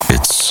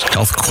It's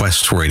Health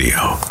Quest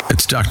Radio.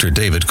 It's Dr.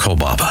 David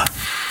Kolbaba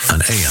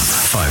on AM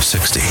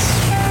 560.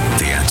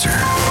 The Answer.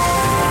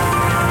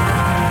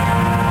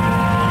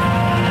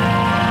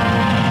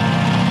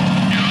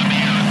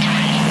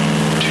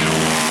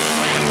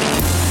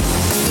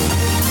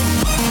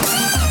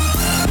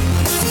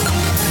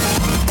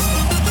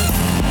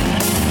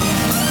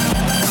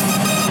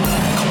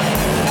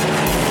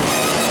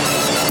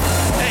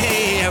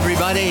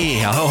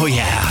 Oh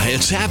yeah,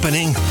 it's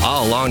happening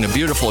all along the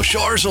beautiful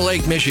shores of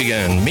Lake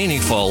Michigan.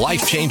 Meaningful,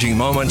 life-changing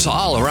moments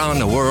all around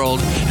the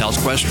world.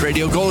 Health Quest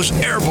Radio goes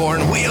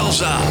airborne,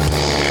 wheels up. Copy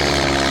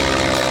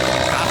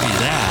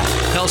that.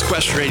 Health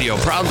Quest Radio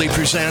proudly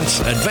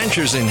presents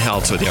Adventures in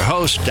Health with your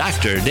host,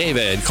 Dr.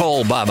 David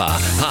Kolbaba.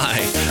 Hi,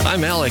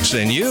 I'm Alex,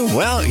 and you?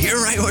 Well,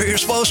 you're right where you're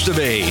supposed to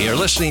be. You're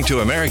listening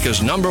to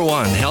America's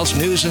 #1 health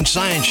news and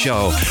science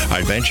show. Our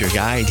adventure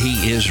guide,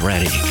 he is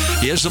ready.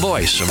 He is the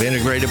voice of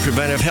integrated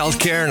preventive health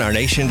care in our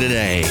nation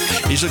today.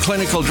 He's the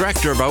clinical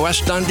director of our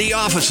West Dundee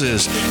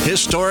offices. His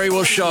story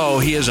will show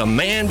he is a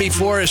man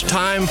before his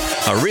time,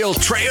 a real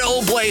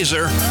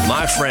trailblazer.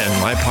 My friend,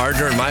 my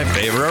partner, and my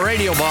favorite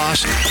radio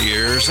boss.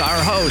 Here's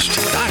our host,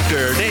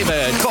 Dr.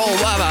 David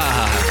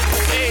Kolbaba.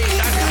 Hey,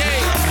 Dr.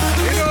 K.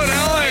 How you doing,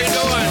 Alex? How you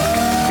doing?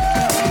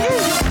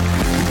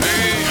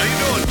 Hey, how you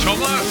doing,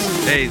 Thomas?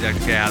 Hey,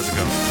 Dr. K, how's it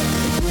going?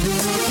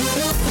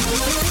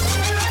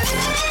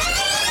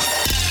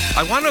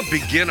 I want to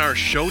begin our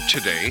show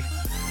today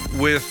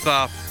with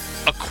a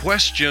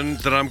question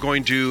that I'm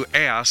going to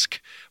ask,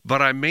 but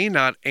I may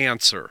not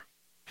answer.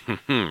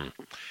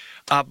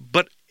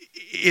 But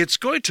it's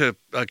going to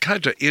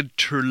kind of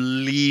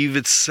interleave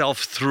itself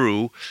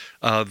through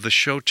the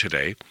show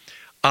today.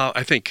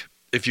 I think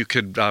if you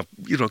could,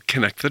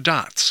 connect the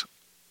dots.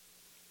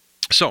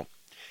 So,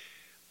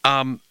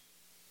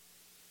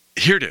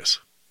 here it is.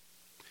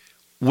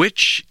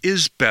 Which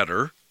is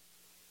better?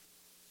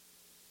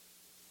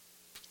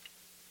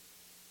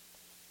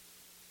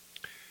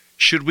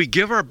 Should we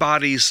give our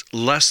bodies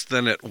less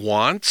than it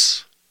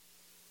wants,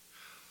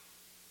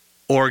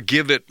 or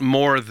give it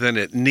more than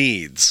it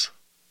needs?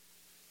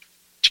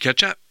 Did you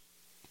catch that?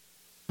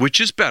 Which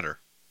is better?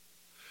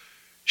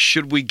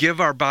 Should we give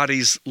our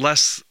bodies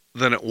less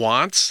than it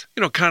wants?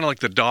 You know, kind of like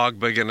the dog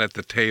begging at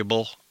the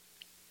table.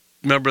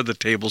 Remember the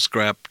table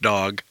scrap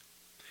dog?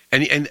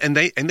 And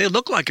they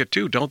look like it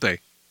too, don't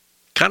they?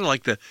 Kind of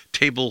like the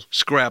table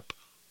scrap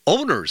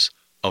owners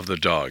of the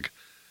dog.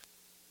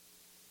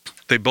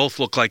 They both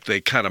look like they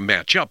kind of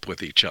match up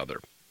with each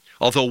other.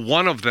 Although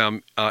one of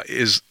them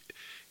is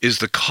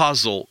the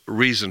causal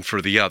reason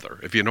for the other,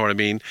 if you know what I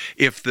mean.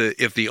 If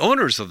the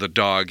owners of the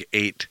dog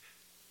ate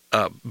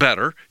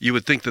better, you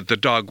would think that the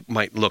dog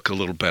might look a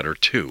little better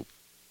too.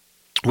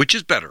 Which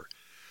is better?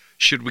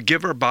 Should we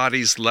give our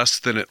bodies less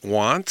than it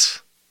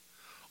wants,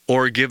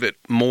 or give it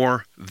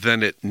more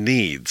than it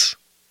needs?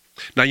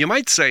 Now you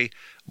might say,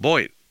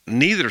 boy,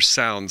 neither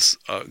sounds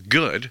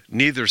good,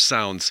 neither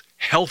sounds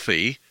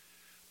healthy,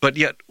 but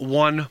yet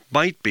one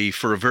might be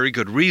for a very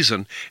good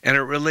reason, and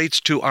it relates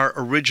to our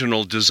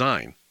original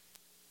design.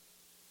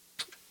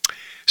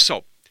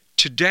 So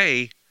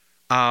today,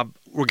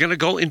 we're going to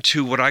go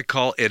into what I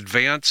call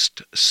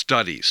advanced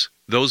studies.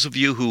 Those of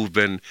you who've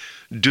been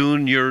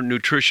doing your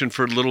nutrition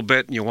for a little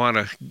bit and you want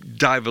to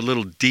dive a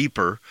little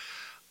deeper,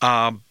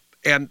 and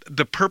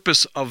the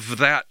purpose of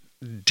that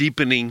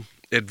deepening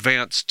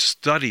advanced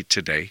study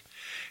today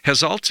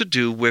has all to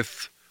do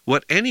with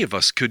what any of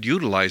us could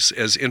utilize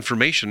as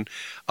information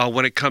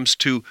when it comes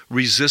to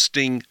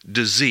resisting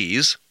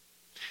disease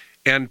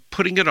and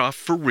putting it off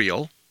for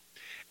real.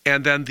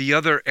 And then the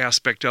other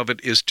aspect of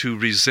it is to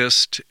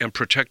resist and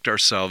protect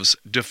ourselves,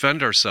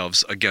 defend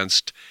ourselves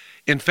against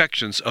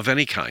infections of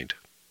any kind.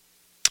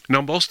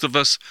 Now, most of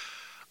us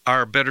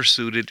are better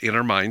suited in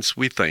our minds,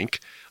 we think,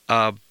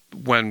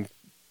 when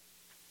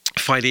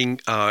fighting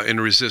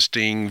and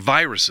resisting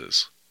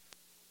viruses.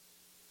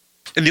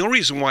 And the only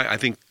reason why I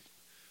think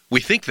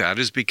we think that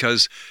is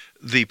because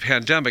the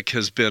pandemic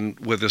has been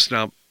with us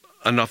now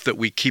enough that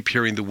we keep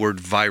hearing the word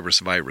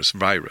virus.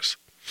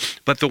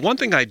 But the one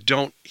thing I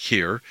don't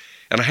hear,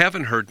 and I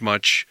haven't heard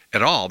much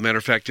at all, matter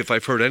of fact, if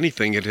I've heard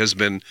anything, it has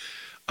been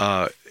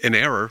an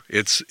error.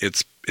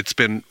 It's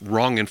been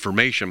wrong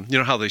information. You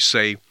know how they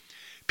say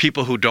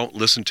people who don't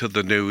listen to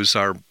the news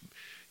are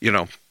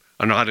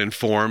not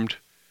informed?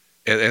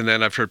 And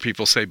then I've heard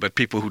people say, but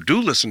people who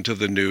do listen to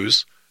the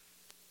news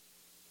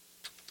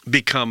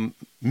become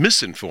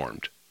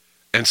misinformed.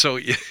 And so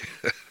you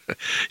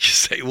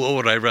say, what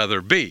would I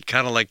rather be?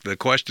 Kind of like the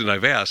question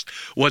I've asked,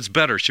 what's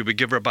better? Should we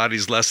give our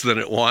bodies less than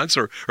it wants,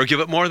 or give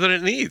it more than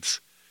it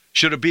needs?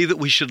 Should it be that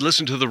we should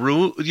listen to the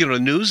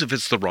news if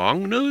it's the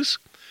wrong news,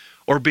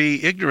 or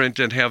be ignorant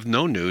and have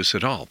no news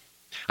at all?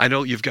 I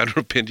know you've got an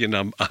opinion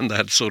on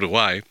that, so do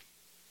I.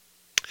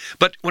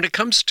 But when it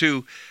comes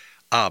to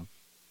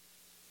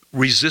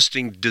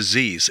resisting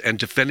disease and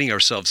defending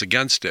ourselves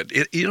against it,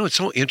 it's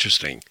so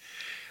interesting.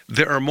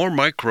 There are more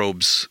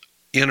microbes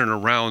in and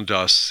around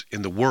us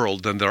in the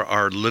world than there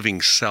are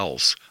living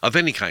cells of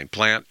any kind,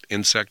 plant,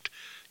 insect,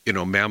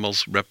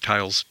 mammals,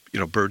 reptiles,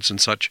 birds and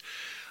such.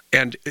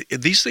 And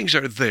these things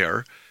are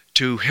there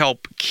to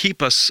help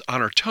keep us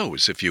on our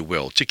toes, if you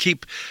will, to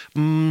keep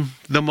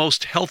the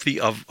most healthy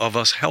of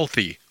us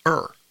healthier.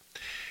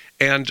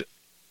 And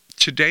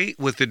today,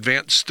 with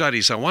advanced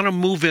studies, I want to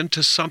move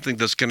into something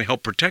that's going to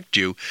help protect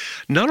you,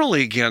 not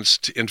only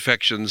against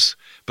infections,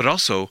 but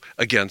also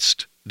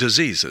against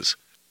diseases.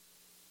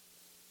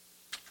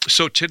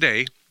 So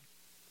today,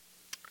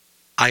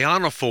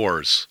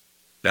 ionophores,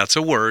 that's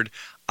a word,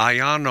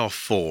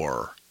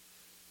 ionophore,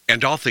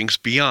 and all things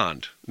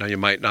beyond. Now, you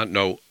might not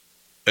know,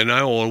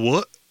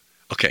 what?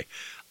 Okay,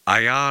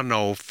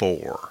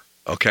 ionophore,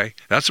 okay?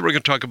 That's what we're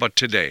going to talk about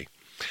today.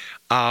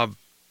 An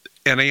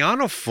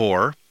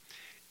ionophore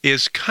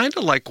is kind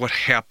of like what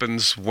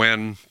happens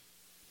when,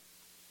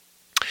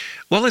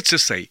 well, let's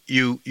just say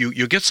you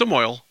get some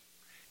oil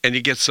and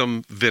you get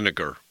some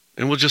vinegar.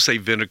 And we'll just say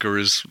vinegar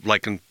is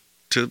likened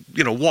to,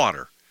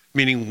 water,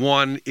 meaning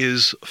one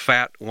is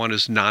fat, one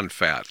is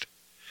non-fat.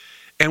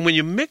 And when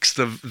you mix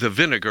the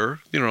vinegar,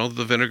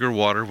 the vinegar,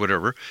 water,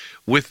 whatever,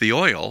 with the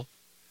oil,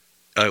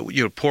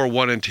 pour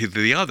one into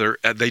the other,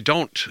 they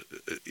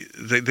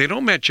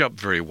don't match up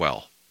very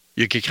well.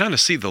 You can kind of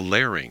see the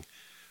layering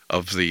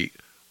of the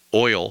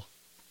oil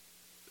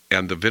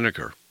and the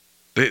vinegar.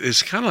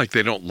 It's kind of like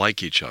they don't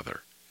like each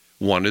other.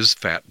 One is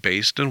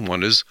fat-based and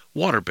one is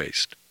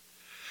water-based.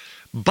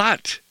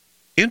 But,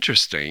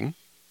 interesting,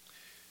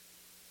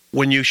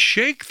 when you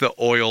shake the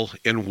oil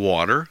in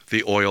water,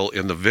 the oil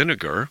in the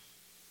vinegar,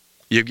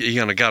 you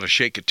kind of got to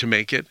shake it to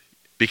make it,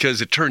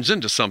 because it turns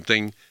into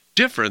something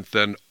different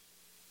than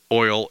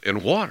oil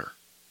and water.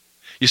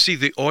 You see,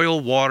 the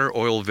oil, water,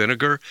 oil,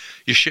 vinegar,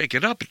 you shake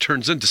it up, it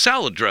turns into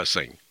salad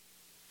dressing.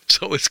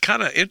 So it's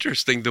kind of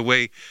interesting the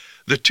way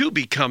the two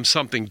become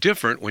something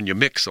different when you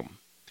mix them.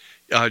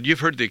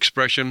 You've heard the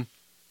expression,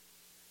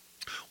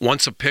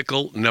 once a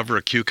pickle, never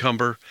a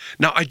cucumber.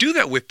 Now, I do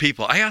that with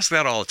people. I ask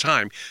that all the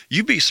time.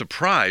 You'd be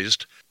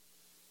surprised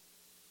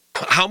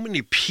how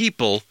many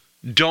people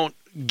don't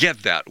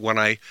get that when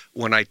I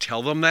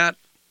tell them that.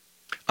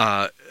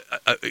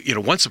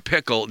 Once a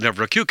pickle,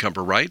 never a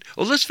cucumber, right?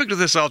 Well, let's figure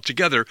this out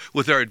together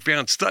with our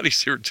advanced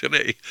studies here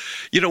today.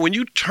 When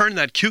you turn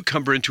that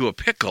cucumber into a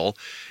pickle,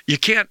 you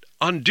can't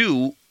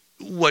undo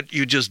what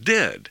you just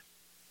did.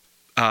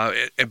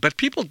 But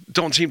people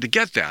don't seem to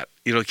get that.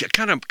 It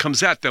kind of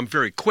comes at them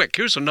very quick.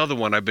 Here's another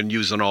one I've been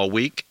using all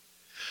week.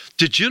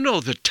 Did you know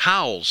that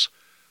towels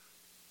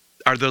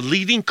are the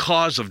leading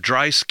cause of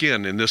dry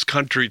skin in this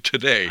country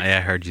today?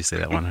 I heard you say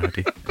that one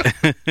already.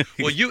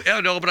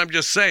 Well, but I'm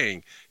just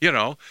saying,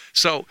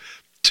 So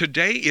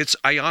today it's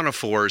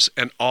ionophores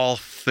and all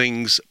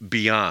things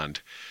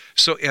beyond.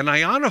 So an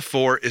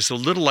ionophore is a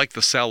little like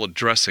the salad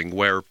dressing,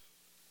 where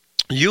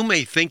you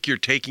may think you're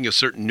taking a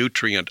certain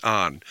nutrient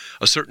on,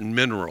 a certain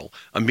mineral,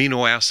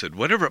 amino acid,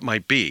 whatever it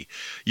might be.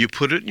 You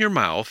put it in your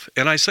mouth,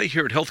 and I say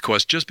here at Health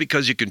Quest, just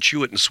because you can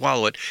chew it and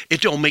swallow it,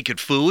 it don't make it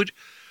food.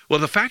 Well,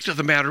 the fact of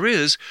the matter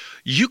is,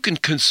 you can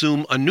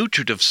consume a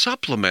nutritive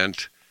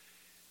supplement,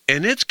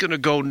 and it's going to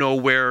go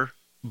nowhere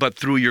but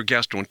through your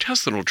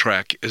gastrointestinal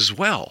tract as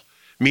well,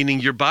 meaning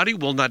your body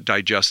will not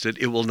digest it,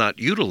 it will not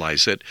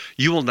utilize it,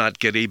 you will not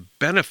get a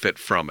benefit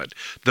from it.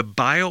 The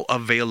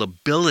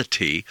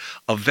bioavailability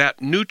of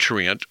that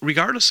nutrient,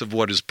 regardless of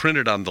what is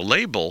printed on the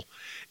label,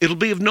 it'll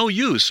be of no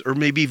use or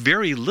maybe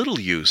very little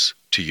use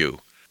to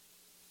you.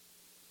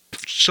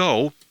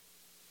 So,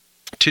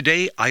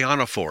 today,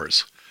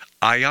 ionophores.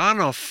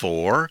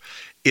 Ionophore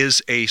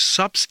is a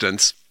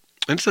substance,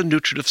 and it's a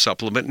nutritive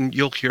supplement, and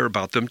you'll hear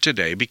about them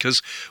today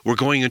because we're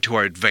going into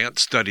our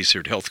advanced studies here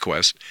at Health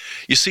Quest.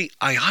 You see,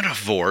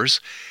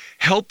 ionophores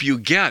help you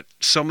get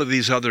some of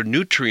these other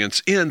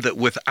nutrients in that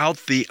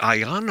without the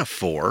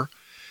ionophore,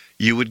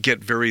 you would get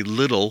very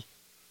little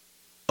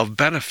of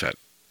benefit.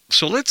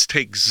 So let's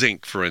take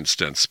zinc, for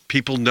instance.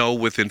 People know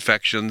with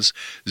infections,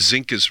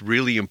 zinc is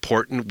really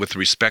important with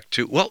respect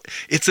to, well,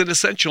 it's an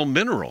essential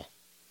mineral.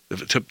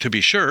 To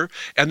be sure,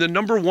 and the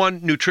number one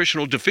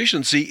nutritional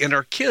deficiency in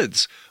our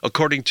kids,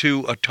 according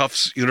to a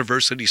Tufts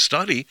University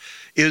study,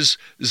 is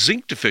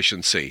zinc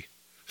deficiency.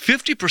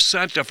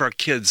 50% of our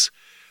kids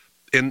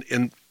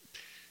in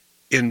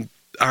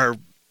our,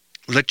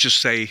 let's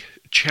just say,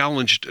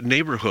 challenged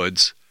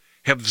neighborhoods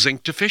have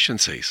zinc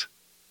deficiencies.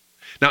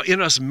 Now,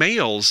 in us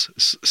males,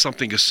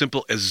 something as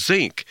simple as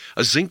zinc,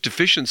 a zinc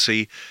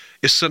deficiency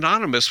is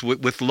synonymous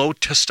with low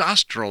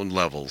testosterone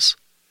levels.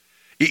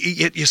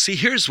 You see,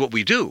 here's what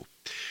we do.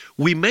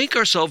 We make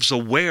ourselves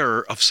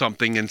aware of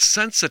something and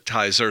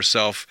sensitize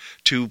ourselves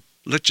to,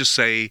 let's just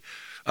say,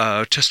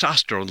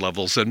 testosterone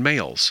levels in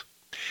males.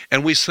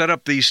 And we set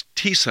up these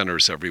T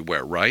centers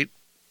everywhere, right?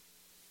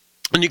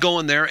 And you go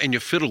in there and you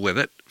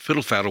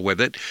fiddle-faddle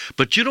with it,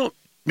 but you don't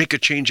make a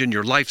change in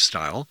your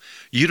lifestyle.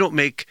 You don't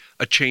make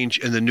a change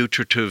in the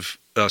nutritive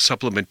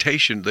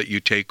supplementation that you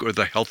take or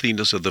the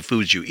healthiness of the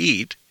foods you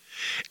eat.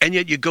 And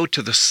yet you go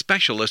to the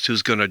specialist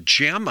who's going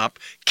to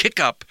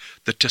kick up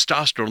the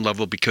testosterone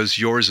level because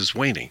yours is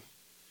waning.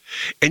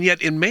 And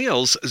yet in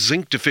males,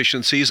 zinc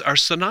deficiencies are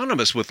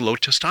synonymous with low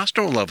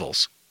testosterone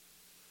levels.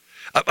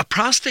 A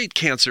prostate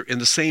cancer in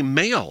the same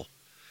male,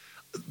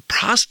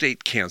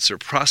 prostate cancer,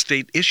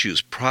 prostate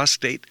issues,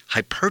 prostate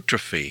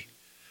hypertrophy,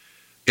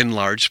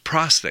 enlarged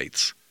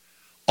prostates,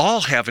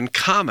 all have in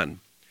common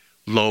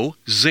low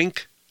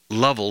zinc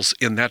levels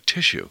in that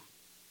tissue.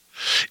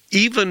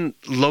 Even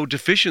low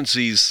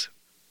deficiencies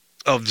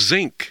of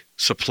zinc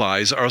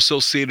supplies are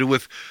associated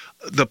with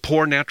the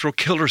poor natural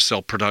killer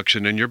cell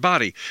production in your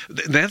body.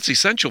 That's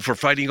essential for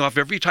fighting off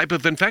every type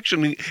of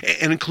infection,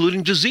 and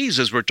including disease,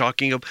 as we're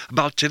talking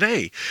about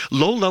today.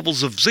 Low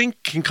levels of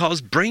zinc can cause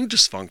brain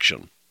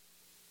dysfunction.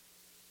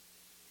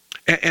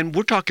 And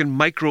we're talking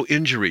micro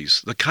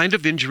injuries, the kind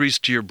of injuries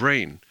to your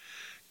brain.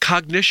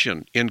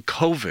 Cognition in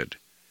COVID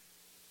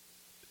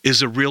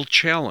is a real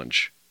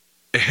challenge.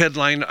 A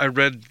headline I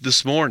read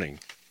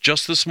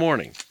just this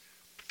morning,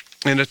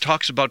 and it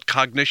talks about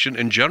cognition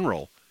in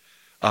general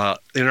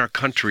in our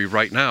country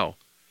right now.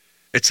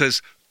 It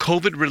says,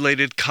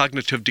 COVID-related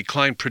cognitive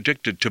decline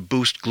predicted to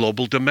boost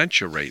global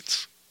dementia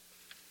rates.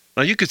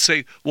 Now you could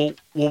say, well,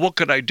 what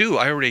could I do?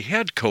 I already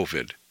had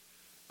COVID.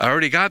 I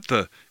already got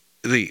the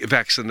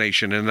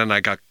vaccination, and then I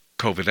got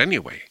COVID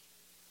anyway.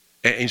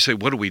 And you say,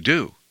 what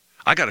do?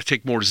 I got to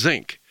take more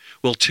zinc.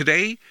 Well,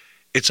 today,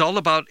 it's all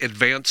about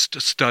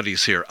advanced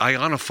studies here,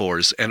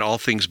 ionophores and all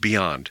things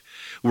beyond.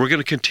 We're going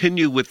to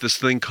continue with this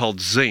thing called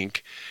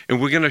zinc,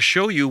 and we're going to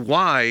show you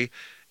why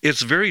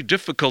it's very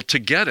difficult to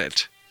get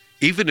it,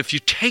 even if you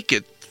take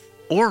it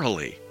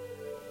orally.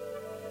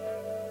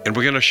 And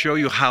we're going to show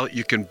you how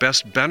you can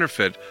best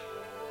benefit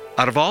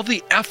out of all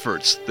the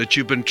efforts that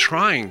you've been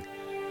trying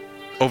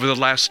over the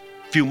last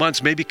few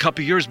months, maybe a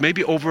couple of years,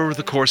 maybe over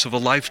the course of a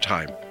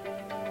lifetime.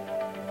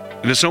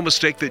 And it's no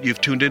mistake that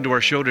you've tuned into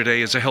our show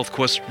today as a Health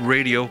Quest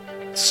Radio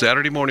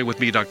Saturday morning with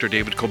me, Dr.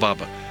 David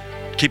Kolbaba.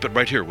 Keep it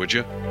right here, would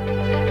you?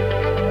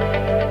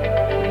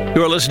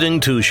 You're listening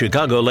to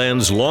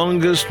Chicagoland's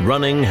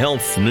longest-running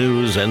health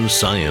news and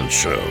science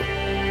show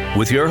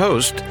with your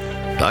host,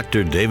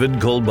 Dr. David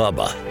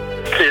Kolbaba.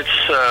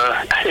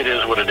 It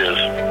is what it is.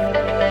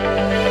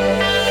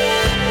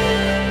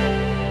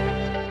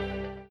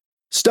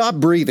 Stop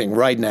breathing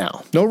right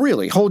now. No,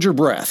 really, hold your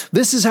breath.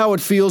 This is how it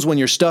feels when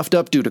you're stuffed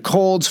up due to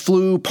colds,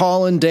 flu,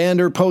 pollen,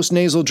 dander,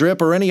 postnasal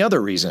drip, or any other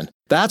reason.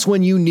 That's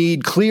when you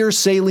need Xlear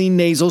Saline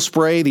Nasal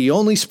Spray, the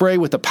only spray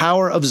with the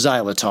power of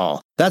xylitol.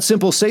 That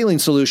simple saline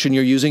solution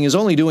you're using is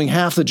only doing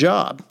half the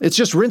job. It's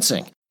just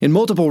rinsing. In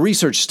multiple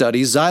research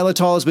studies,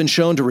 xylitol has been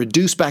shown to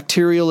reduce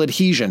bacterial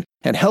adhesion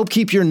and help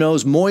keep your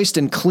nose moist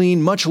and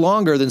clean much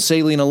longer than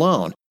saline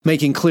alone,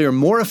 making Xlear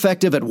more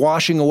effective at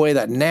washing away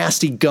that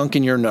nasty gunk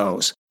in your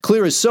nose.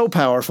 Xlear is so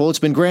powerful, it's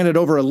been granted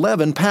over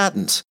 11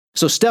 patents.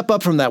 So step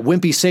up from that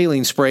wimpy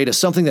saline spray to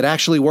something that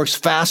actually works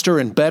faster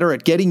and better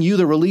at getting you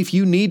the relief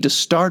you need to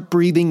start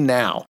breathing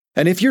now.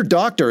 And if your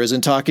doctor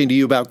isn't talking to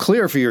you about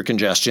Xlear for your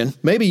congestion,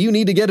 maybe you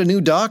need to get a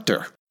new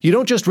doctor. You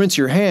don't just rinse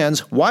your hands,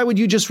 why would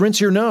you just rinse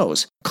your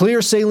nose?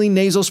 Xlear Saline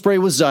Nasal Spray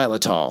with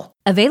xylitol.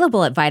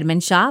 Available at Vitamin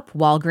Shop,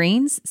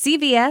 Walgreens,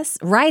 CVS,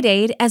 Rite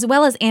Aid, as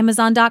well as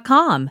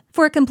Amazon.com.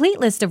 For a complete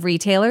list of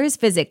retailers,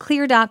 visit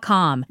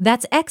Xlear.com.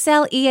 That's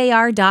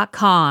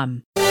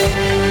XLEAR.com.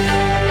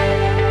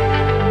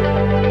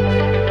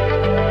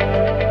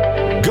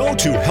 Go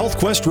to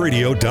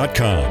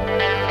healthquestradio.com.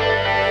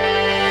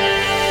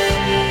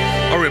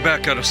 All right,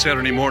 back on a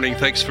Saturday morning.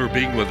 Thanks for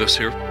being with us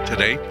here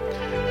today.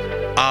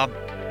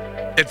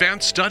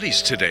 Advanced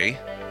studies today.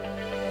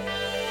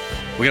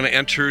 We're going to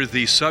enter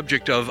the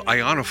subject of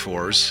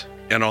ionophores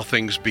and all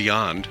things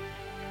beyond.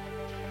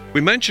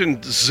 We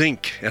mentioned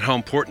zinc and how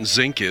important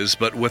zinc is,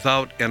 but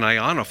without an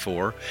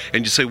ionophore,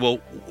 and you say, well,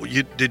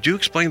 did you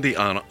explain the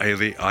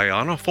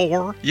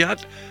ionophore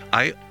yet?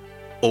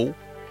 I-O-N-O-P-H-O-R-E-S,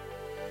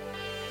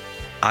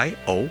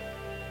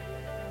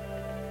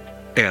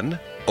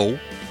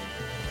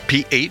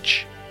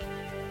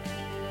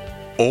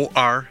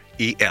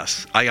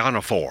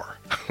 ionophore.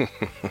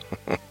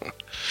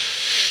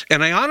 An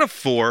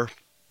ionophore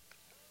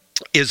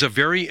is a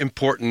very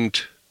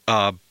important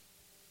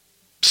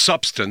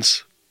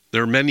substance.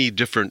 There are many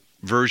different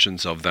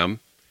versions of them,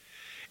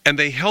 and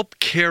they help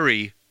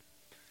carry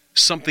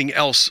something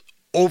else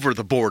over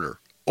the border,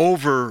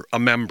 over a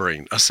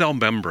membrane, a cell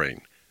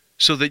membrane,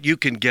 so that you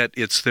can get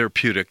its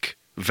therapeutic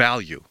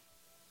value.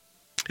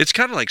 It's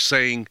kind of like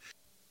saying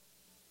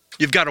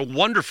you've got a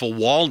wonderful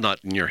walnut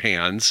in your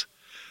hands,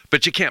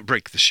 but you can't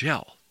break the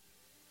shell.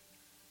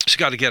 So you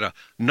got to get a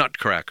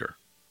nutcracker.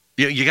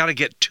 You got to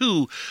get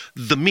to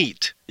the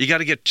meat. You got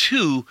to get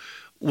to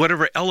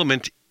whatever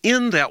element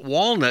in that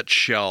walnut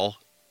shell,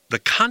 the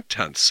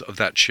contents of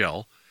that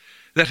shell,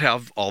 that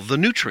have all the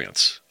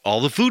nutrients,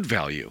 all the food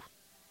value.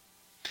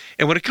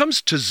 And when it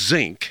comes to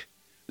zinc,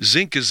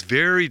 zinc is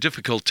very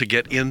difficult to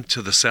get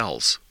into the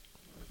cells.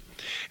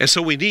 And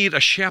so we need a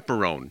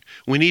chaperone.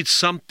 We need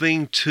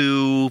something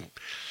to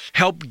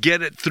help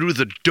get it through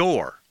the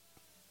door.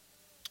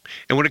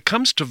 And when it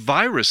comes to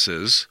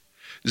viruses,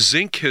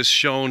 zinc has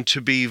shown to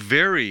be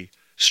very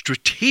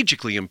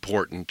strategically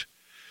important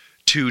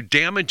to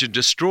damage and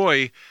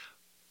destroy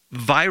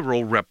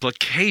viral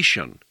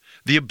replication,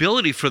 the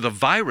ability for the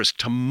virus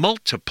to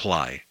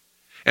multiply.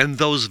 And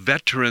those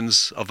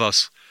veterans of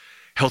us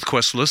Health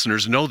Quest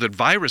listeners know that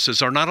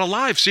viruses are not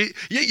alive. See,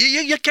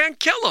 you can't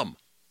kill them.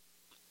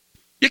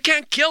 You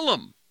can't kill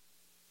them.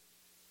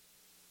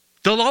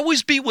 They'll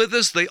always be with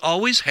us. They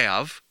always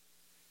have.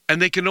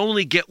 And they can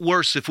only get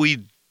worse if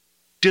we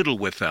diddle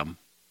with them,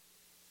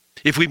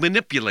 if we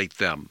manipulate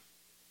them,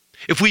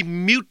 if we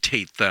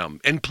mutate them.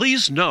 And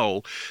please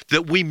know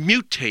that we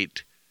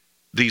mutate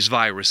these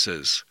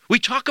viruses. We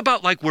talk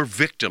about like we're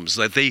victims,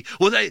 that the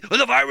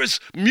virus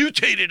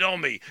mutated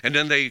on me. And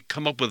then they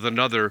come up with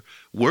another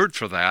word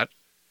for that,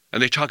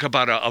 and they talk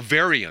about a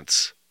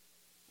variance.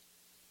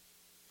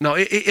 No,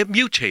 it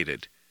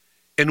mutated,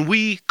 and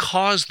we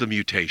caused the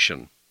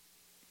mutation.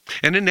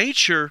 And in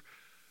nature,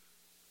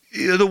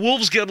 the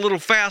wolves get a little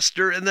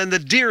faster, and then the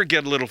deer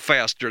get a little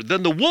faster.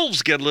 Then the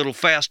wolves get a little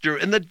faster,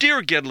 and the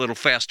deer get a little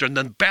faster. And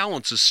then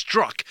balance is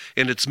struck,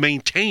 and it's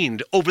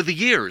maintained over the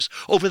years,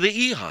 over the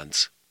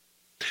eons.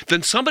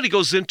 Then somebody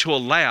goes into a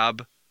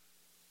lab,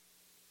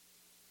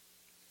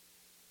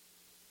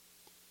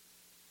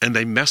 and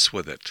they mess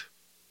with it,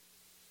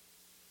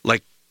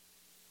 like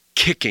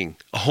kicking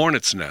a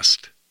hornet's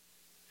nest.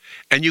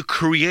 And you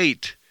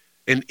create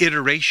an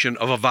iteration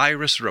of a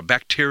virus or a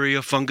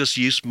bacteria, fungus,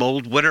 yeast,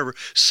 mold, whatever,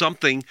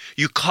 something.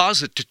 You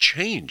cause it to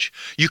change.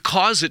 You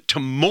cause it to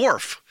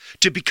morph,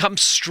 to become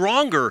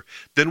stronger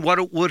than what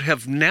it would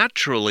have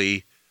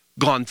naturally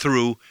gone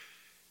through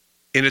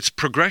in its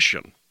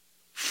progression,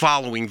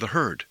 following the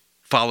herd,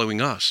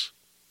 following us.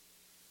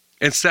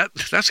 And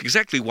that's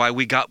exactly why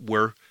we got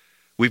where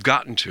we've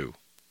gotten to.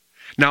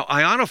 Now,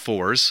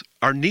 ionophores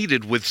are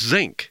needed with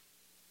zinc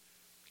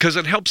because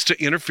it helps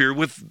to interfere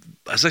with,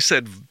 as I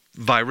said,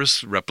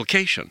 virus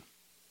replication.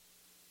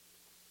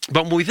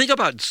 But when we think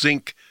about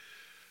zinc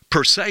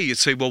per se, you'd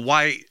say, well,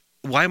 why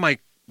am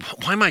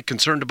I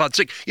concerned about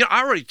zinc?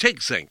 I already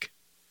take zinc.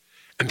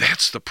 And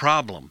that's the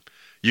problem.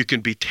 You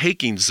can be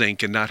taking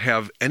zinc and not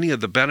have any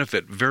of the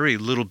benefit, very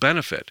little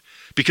benefit,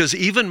 because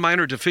even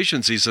minor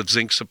deficiencies of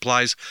zinc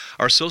supplies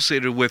are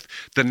associated with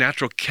the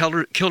natural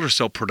killer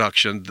cell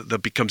production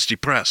that becomes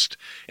depressed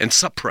and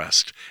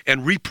suppressed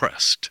and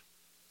repressed,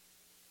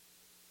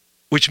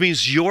 which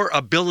means your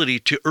ability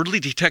to early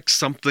detect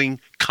something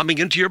coming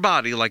into your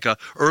body, like an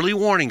early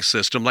warning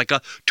system, like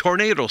a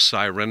tornado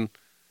siren,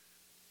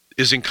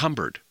 is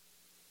encumbered,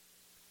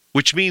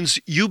 which means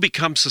you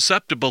become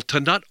susceptible to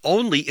not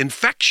only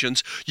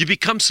infections, you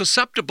become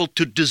susceptible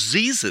to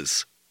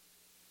diseases.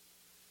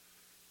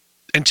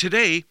 And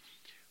today,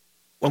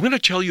 I'm going to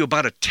tell you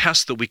about a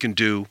test that we can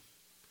do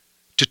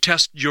to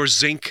test your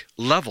zinc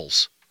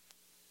levels.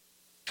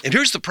 And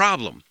here's the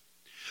problem.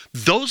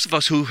 Those of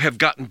us who have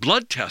gotten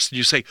blood tests, and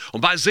you say, well,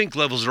 my zinc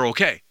levels are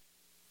okay.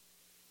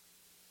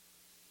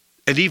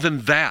 And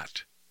even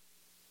that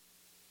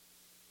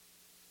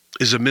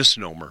is a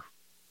misnomer,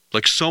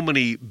 like so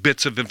many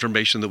bits of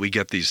information that we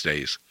get these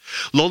days.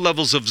 Low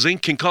levels of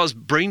zinc can cause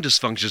brain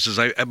dysfunctions, as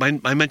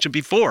I mentioned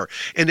before.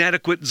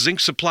 Inadequate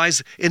zinc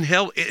supplies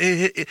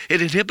it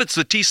inhibits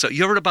the T cell.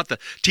 You heard about the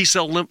T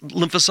cell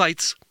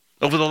lymphocytes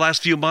over the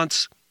last few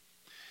months?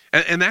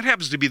 And that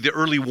happens to be the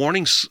early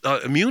warning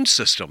immune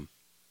system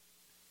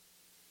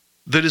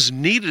that is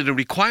needed and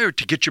required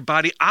to get your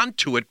body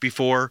onto it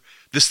before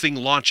this thing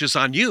launches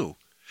on you.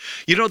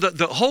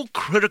 The whole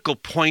critical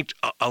point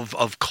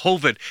of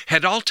COVID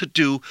had all to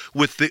do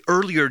with the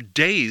earlier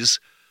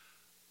days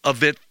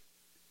of it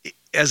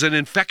as an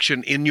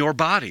infection in your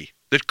body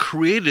that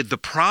created the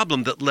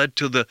problem that led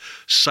to the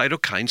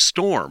cytokine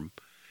storm.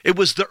 It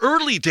was the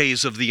early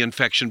days of the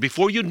infection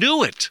before you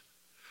knew it,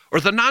 or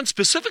the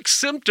nonspecific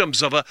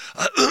symptoms of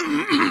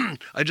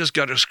I just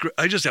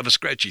have a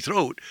scratchy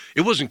throat.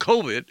 It wasn't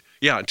COVID.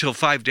 Yeah, until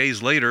 5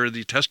 days later,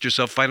 you test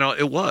yourself, find out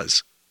it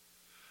was.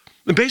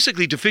 And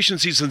basically,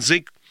 deficiencies in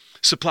zinc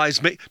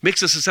supplies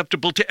makes us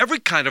susceptible to every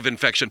kind of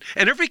infection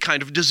and every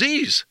kind of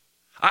disease.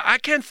 I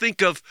can't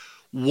think of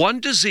one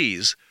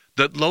disease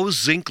that low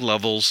zinc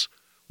levels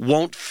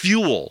won't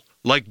fuel,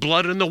 like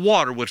blood in the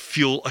water would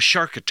fuel a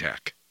shark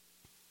attack.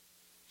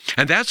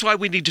 And that's why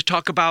we need to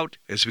talk about,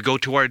 as we go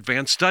to our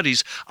advanced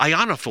studies,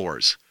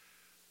 ionophores.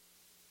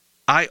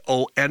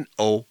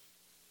 ionophore,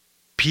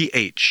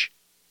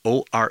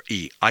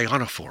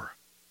 ionophore.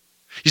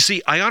 You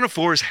see,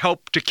 ionophores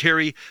help to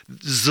carry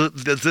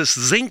this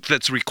zinc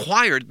that's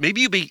required.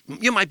 Maybe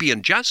you might be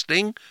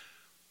ingesting,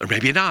 or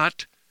maybe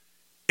not.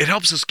 It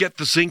helps us get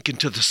the zinc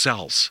into the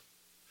cells.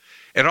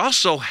 It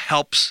also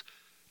helps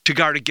to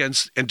guard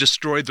against and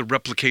destroy the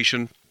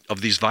replication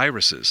of these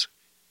viruses.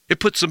 It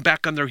puts them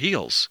back on their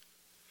heels.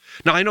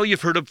 Now, I know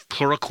you've heard of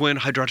chloroquine,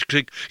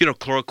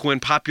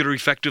 chloroquine, popular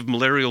effective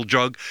malarial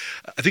drug.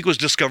 I think it was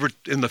discovered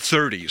in the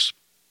 30s.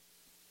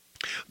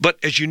 But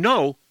as you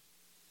know,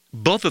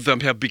 both of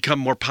them have become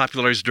more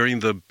popularized during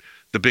the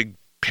big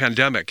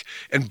pandemic.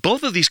 And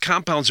both of these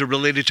compounds are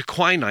related to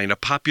quinine, a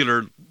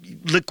popular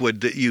liquid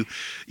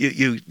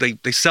that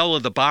they sell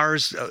in the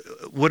bars.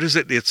 What is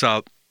it? It's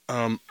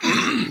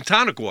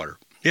tonic water.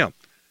 Yeah.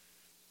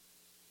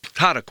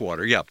 Tonic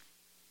water, yeah.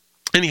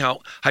 Anyhow,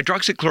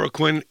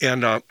 hydroxychloroquine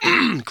and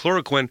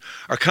chloroquine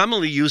are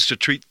commonly used to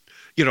treat,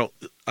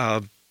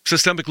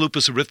 systemic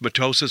lupus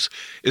erythematosus,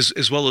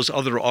 as well as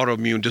other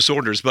autoimmune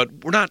disorders.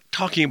 But we're not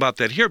talking about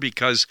that here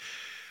because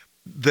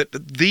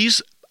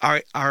these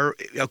are,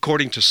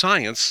 according to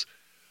science,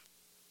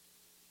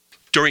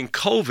 during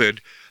COVID,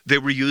 they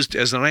were used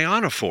as an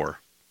ionophore.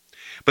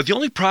 But the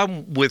only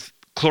problem with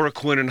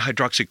chloroquine and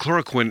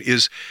hydroxychloroquine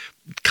is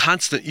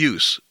constant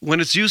use.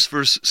 When it's used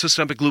for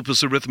systemic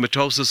lupus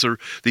erythematosus or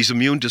these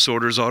immune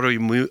disorders,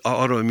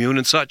 autoimmune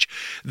and such,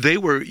 they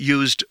were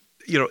used,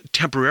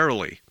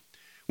 temporarily.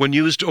 When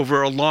used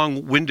over a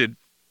long-winded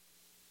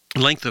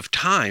length of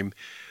time,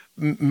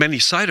 many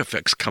side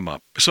effects come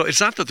up. So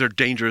it's not that they're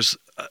dangerous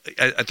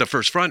at the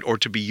first front or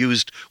to be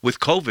used with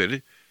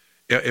COVID.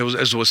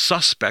 It was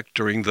suspect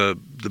during the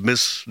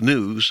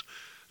misnews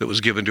that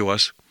was given to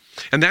us.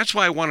 And that's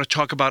why I want to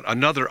talk about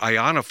another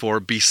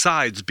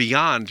ionophore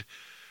beyond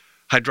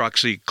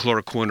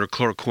hydroxychloroquine or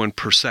chloroquine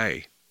per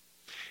se.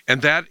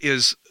 And that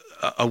is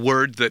a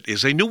word that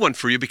is a new one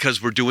for you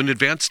because we're doing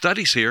advanced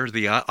studies here,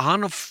 the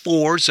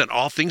ionophores and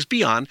all things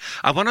beyond.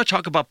 I want to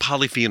talk about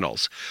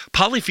polyphenols.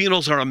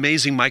 Polyphenols are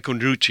amazing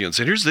micronutrients.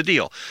 And here's the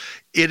deal.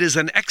 It is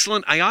an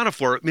excellent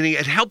ionophore, meaning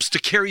it helps to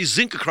carry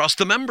zinc across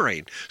the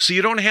membrane. So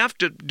you don't have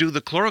to do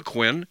the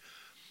chloroquine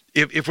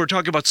if we're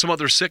talking about some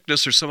other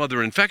sickness or some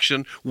other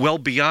infection well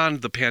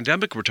beyond the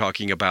pandemic we're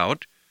talking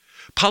about.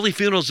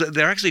 Polyphenols,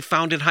 they're actually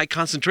found in high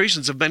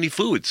concentrations of many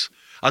foods.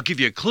 I'll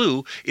give you a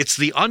clue. It's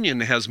the onion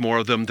that has more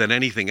of them than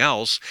anything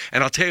else.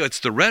 And I'll tell you,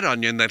 it's the red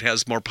onion that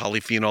has more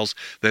polyphenols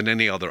than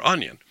any other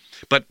onion.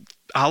 But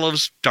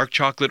olives, dark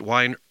chocolate,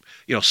 wine,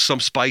 some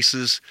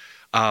spices,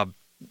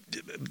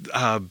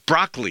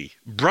 broccoli,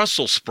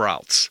 Brussels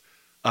sprouts,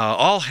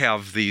 all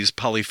have these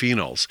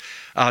polyphenols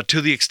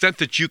to the extent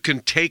that you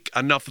can take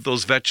enough of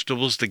those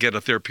vegetables to get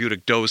a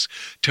therapeutic dose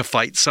to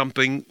fight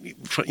something.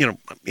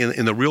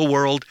 In the real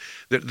world,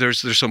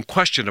 there's some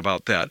question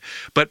about that.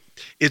 But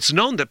it's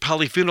known that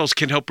polyphenols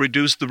can help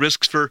reduce the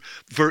risks for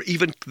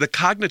even the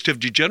cognitive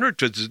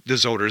degenerative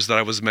disorders that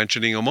I was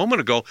mentioning a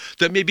moment ago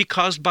that may be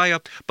caused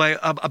with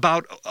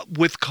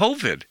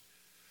COVID.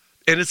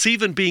 And it's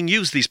even being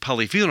used, these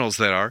polyphenols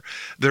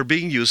they're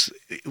being used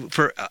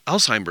for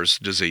Alzheimer's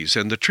disease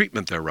and the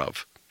treatment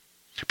thereof.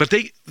 But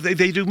they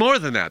do more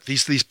than that.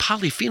 These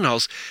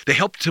polyphenols, they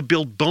help to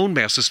build bone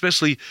mass,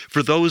 especially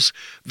for those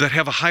that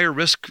have a higher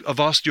risk of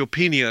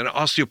osteopenia and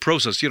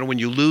osteoporosis, when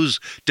you lose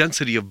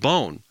density of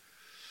bone.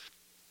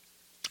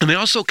 And they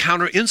also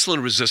counter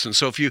insulin resistance.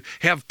 So if you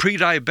have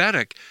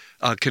pre-diabetic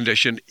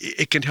condition,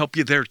 it can help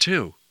you there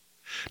too.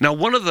 Now,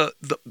 one of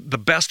the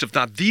best, if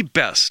not the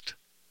best,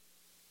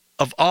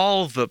 of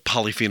all the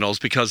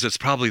polyphenols, because it's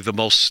probably the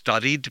most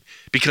studied,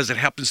 because it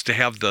happens to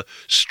have the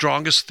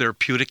strongest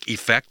therapeutic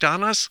effect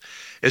on us,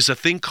 is a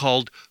thing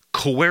called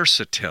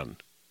quercetin.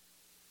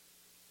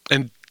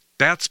 And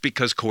that's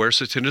because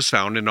quercetin is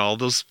found in all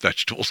those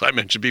vegetables I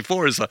mentioned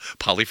before as a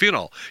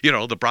polyphenol.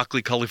 The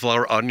broccoli,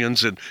 cauliflower,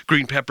 onions, and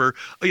green pepper,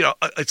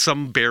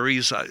 some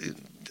berries. I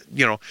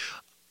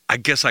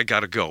guess I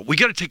got to go. We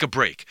got to take a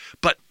break.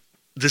 But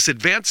this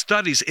advanced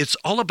studies, it's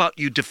all about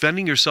you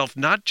defending yourself,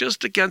 not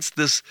just against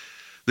this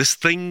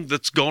thing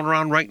that's going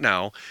around right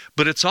now,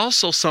 but it's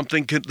also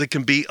something that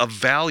can be of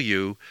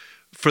value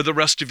for the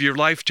rest of your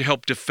life to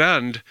help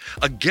defend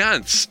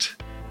against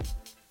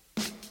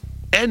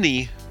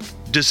any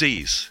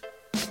disease.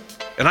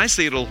 And I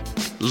say it'll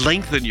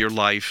lengthen your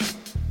life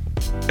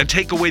and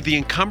take away the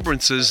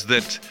encumbrances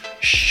that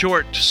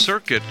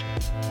short-circuit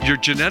your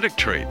genetic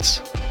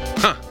traits.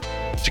 So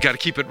you got to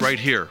keep it right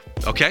here,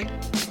 okay?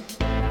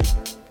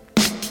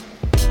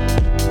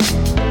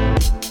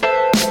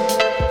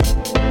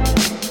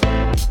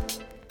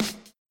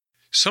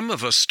 Some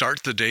of us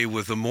start the day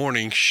with a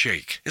morning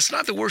shake. It's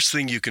not the worst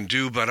thing you can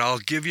do, but I'll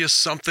give you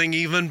something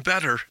even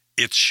better.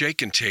 It's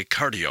Shake and Take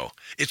Cardio.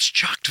 It's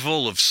chock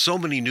full of so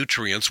many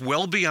nutrients,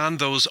 well beyond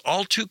those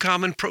all too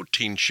common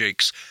protein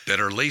shakes that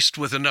are laced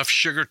with enough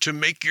sugar to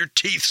make your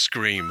teeth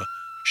scream.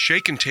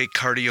 Shake and Take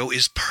Cardio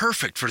is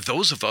perfect for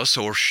those of us,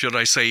 or should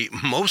I say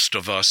most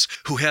of us,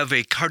 who have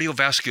a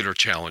cardiovascular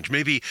challenge,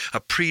 maybe a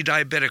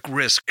pre-diabetic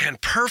risk,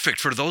 and perfect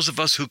for those of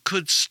us who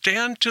could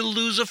stand to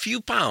lose a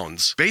few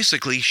pounds.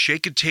 Basically,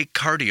 Shake and Take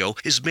Cardio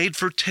is made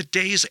for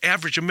today's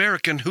average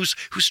American who's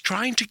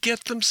trying to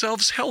get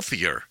themselves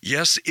healthier.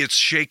 Yes, it's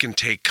Shake and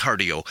Take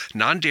Cardio,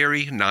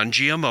 non-dairy,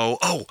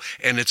 non-GMO,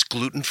 and it's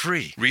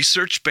gluten-free,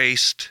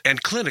 research-based,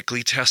 and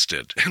clinically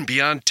tested. And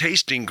beyond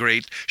tasting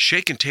great,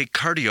 Shake and Take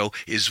Cardio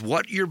is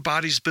what your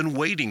body's been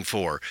waiting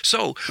for.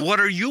 So, what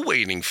are you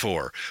waiting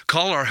for?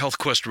 Call our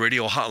HealthQuest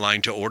Radio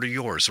hotline to order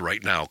yours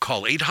right now.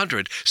 Call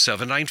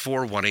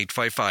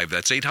 800-794-1855.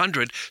 That's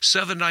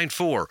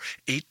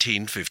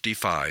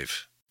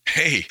 800-794-1855.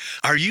 Hey,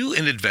 are you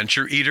an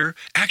adventure eater?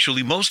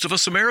 Actually, most of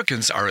us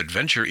Americans are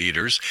adventure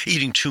eaters,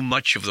 eating too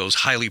much of those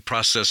highly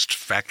processed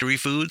factory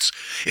foods.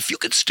 If you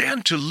could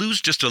stand to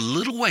lose just a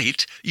little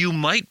weight, you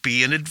might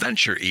be an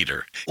adventure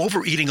eater.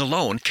 Overeating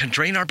alone can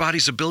drain our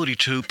body's ability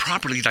to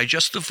properly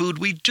digest the food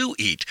we do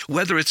eat,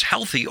 whether it's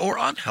healthy or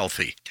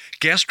unhealthy.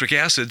 Gastric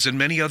acids and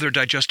many other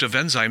digestive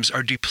enzymes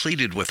are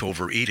depleted with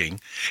overeating,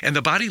 and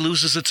the body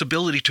loses its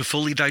ability to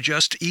fully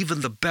digest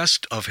even the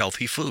best of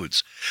healthy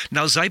foods.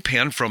 Now,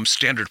 Zypan from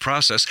Standard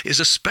Process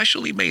is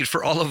especially made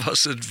for all of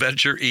us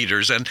adventure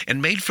eaters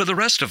and made for the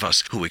rest of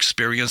us who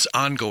experience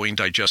ongoing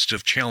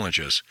digestive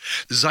challenges.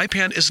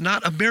 Zypan is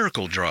not a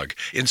miracle drug.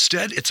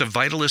 Instead, it's a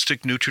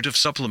vitalistic nutritive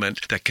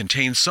supplement that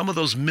contains some of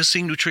those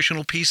missing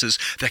nutritional pieces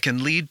that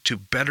can lead to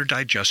better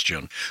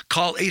digestion.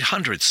 Call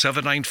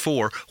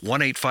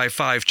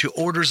 800-794-1855 to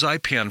order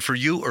Zypan for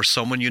you or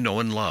someone you know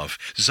and love.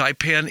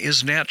 Zypan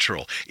is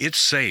natural, it's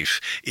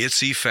safe,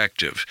 it's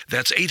effective.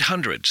 That's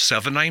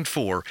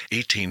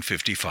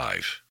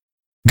 800-794-1855.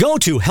 Go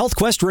to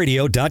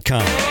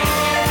healthquestradio.com.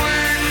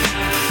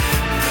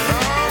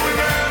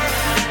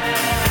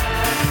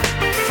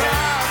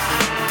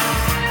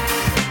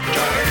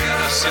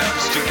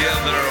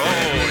 Together,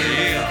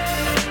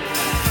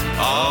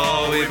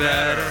 we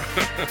better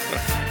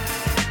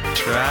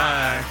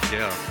try.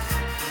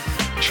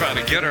 Try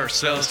to get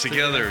ourselves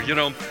together. You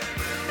know,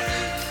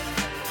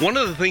 one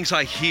of the things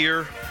I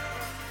hear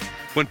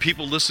when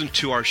people listen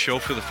to our show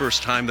for the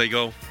first time, they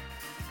go,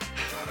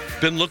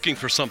 been looking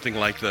for something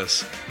like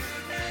this.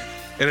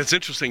 And it's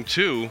interesting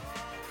too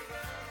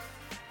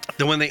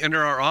that when they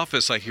enter our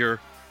office, I hear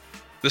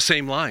the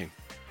same line.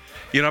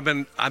 You know,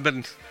 I've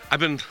been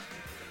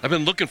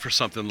looking for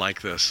something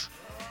like this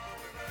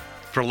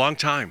for a long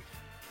time.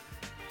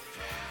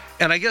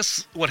 And I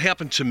guess what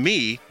happened to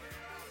me,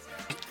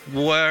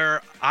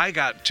 where I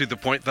got to the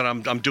point that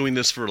I'm doing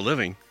this for a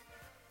living,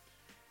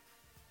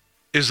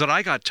 is that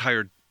I got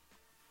tired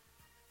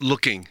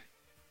out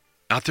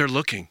there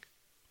looking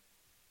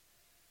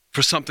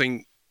for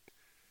something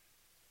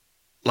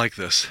like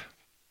this.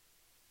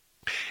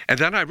 And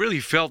then I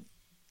really felt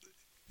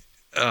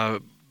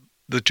the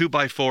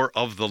 2x4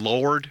 of the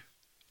Lord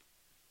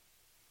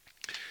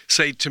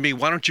say to me,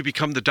 why don't you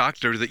become the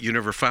doctor that you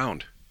never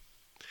found?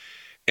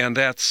 And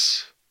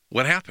that's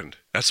what happened.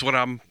 That's what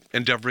I'm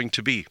endeavoring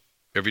to be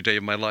every day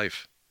of my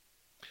life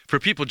for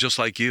people just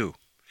like you.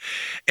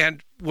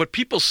 And what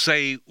people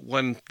say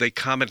when they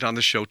comment on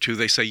the show too,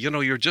 they say, you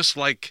know, you're just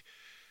like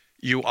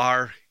you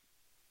are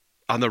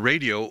on the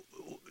radio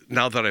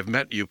now that I've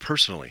met you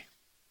personally.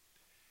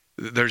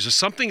 There's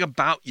something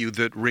about you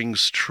that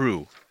rings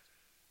true.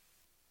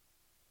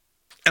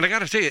 And I got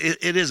to tell you,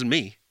 it isn't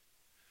me.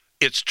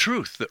 It's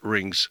truth that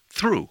rings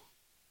through.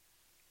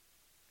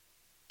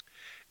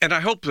 And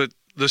I hope that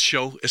this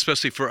show,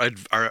 especially for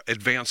our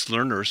advanced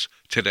learners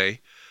today,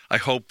 I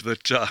hope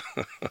that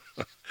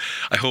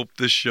I hope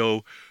this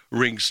show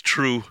rings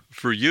true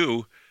for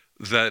you,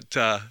 that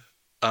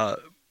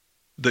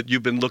that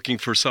you've been looking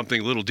for something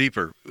a little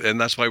deeper,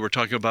 and that's why we're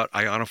talking about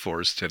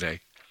ionophores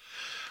today.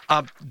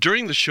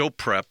 During the show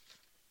prep,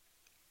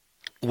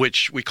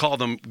 which we call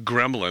them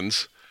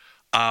gremlins,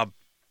 I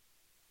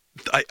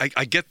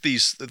get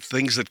these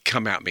things that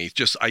come at me,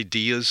 just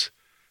ideas,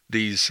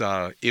 these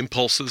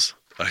impulses,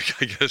 I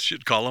guess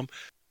you'd call them.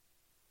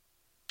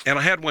 And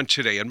I had one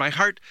today, and my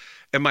heart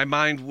and my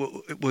mind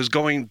was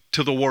going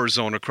to the war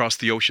zone across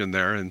the ocean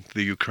there in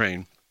the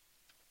Ukraine.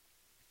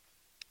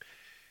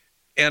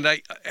 And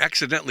I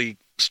accidentally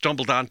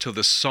stumbled onto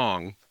this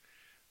song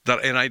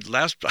I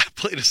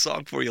played a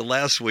song for you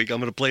last week. I'm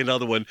going to play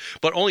another one,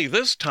 but only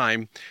this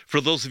time,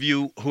 for those of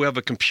you who have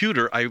a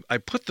computer, I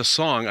placed the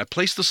song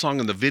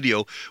in the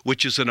video,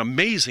 which is an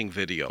amazing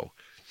video.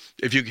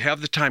 If you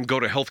have the time,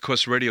 go to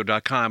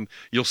healthquestradio.com.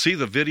 You'll see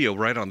the video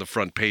right on the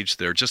front page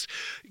there.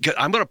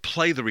 I'm going to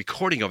play the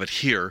recording of it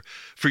here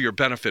for your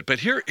benefit. But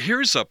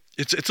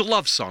it's a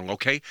love song,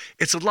 okay?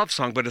 It's a love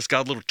song, but it's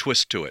got a little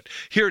twist to it.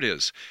 Here it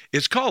is.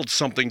 It's called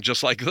something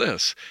just like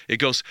this. It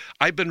goes,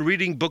 I've been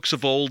reading books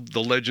of old,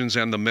 the legends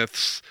and the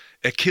myths,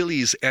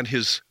 Achilles and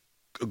his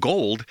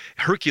gold,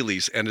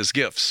 Hercules and his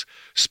gifts,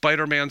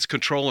 Spider-Man's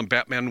control and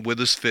Batman with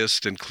his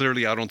fist, and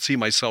clearly I don't see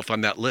myself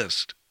on that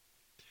list.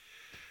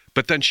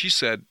 But then she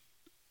said,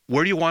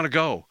 where do you want to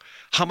go?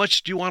 How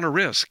much do you want to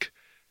risk?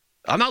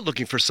 I'm not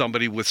looking for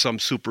somebody with some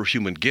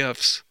superhuman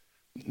gifts.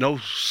 No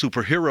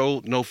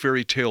superhero, no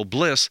fairy tale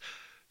bliss.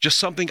 Just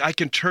something I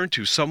can turn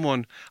to,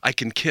 someone I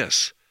can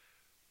kiss.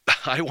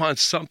 I want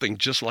something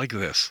just like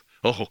this.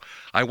 Oh,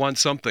 I want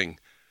something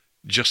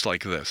just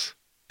like this.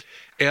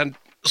 And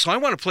so I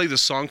want to play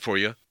this song for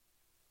you.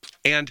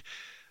 And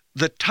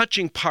the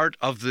touching part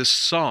of this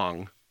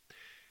song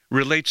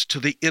relates to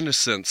the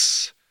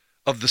innocence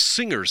of the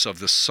singers of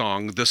this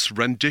song, this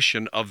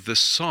rendition of this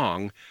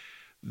song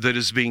that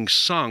is being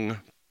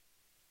sung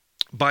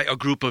by a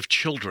group of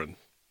children.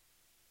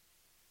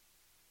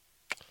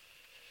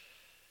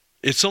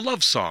 It's a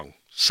love song,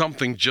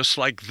 something just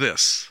like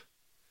this.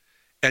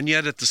 And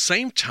yet at the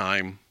same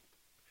time,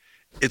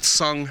 it's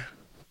sung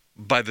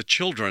by the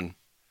children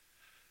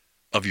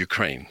of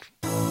Ukraine.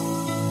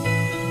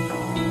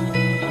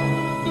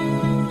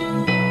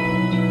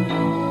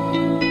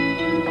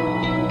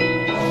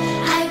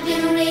 I've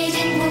been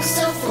reading books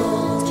of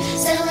old,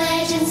 the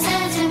legends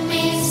and the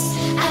myths,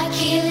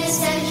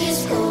 Achilles and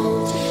his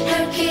gold,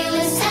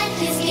 Hercules and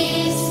his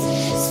gifts,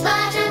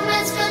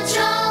 Spider-Man's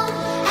control,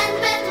 and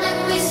Batman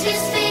with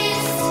his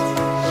fists.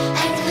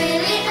 And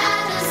clearly I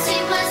don't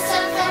see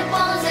myself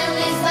upon the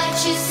list, but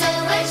you say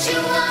where you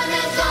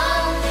wanna go,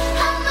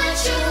 how much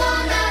you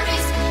wanna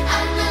risk.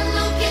 I'm not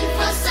looking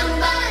for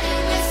somebody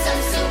with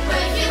some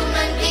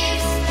superhuman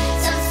gifts,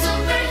 some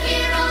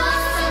superhero,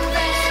 some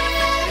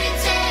fairy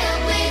tale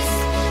bliss.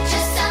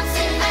 Just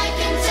something I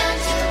can turn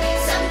to,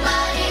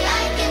 somebody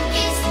I can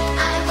kiss.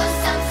 I want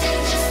something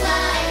just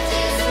like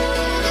this.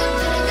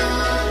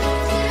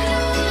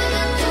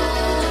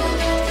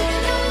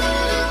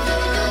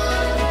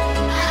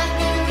 I've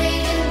been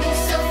reading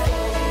books of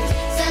old,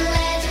 the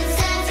legends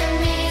and the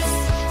myths,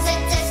 the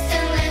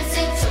testaments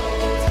they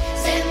told,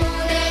 the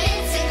moon and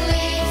its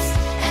eclipse,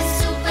 and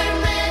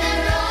Superman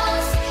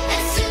arose,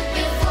 and stood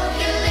before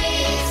he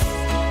lives.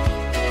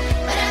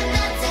 But I'm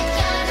not the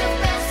kind of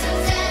person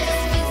that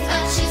is fixed,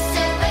 but she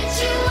said where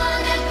you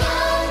wanna go,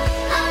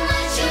 how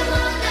much you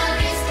wanna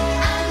risk.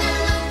 I'm not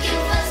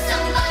looking for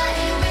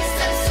somebody with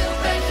some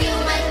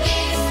superhuman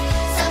gifts,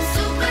 some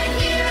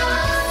superhero,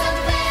 some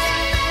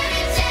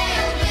fairy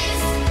tale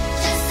bliss.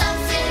 Just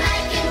something I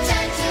can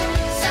turn to,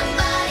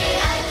 somebody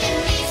I can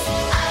miss.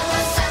 I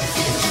want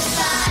something just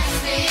like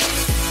this.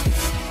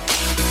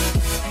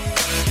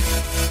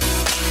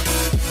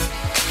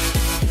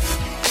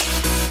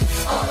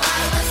 Oh, I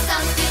want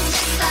something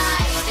just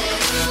like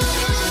this.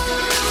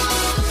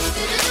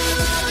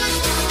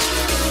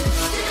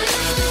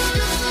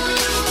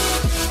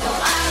 Oh,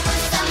 I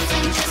want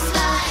something just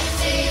like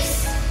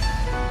this.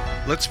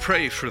 Let's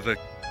pray for the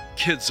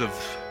kids of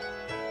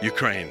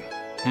Ukraine.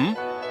 Oh,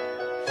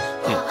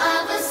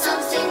 I want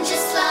something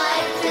just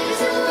like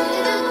this.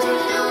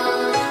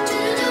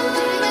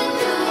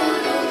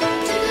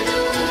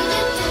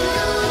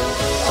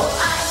 Oh,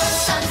 I want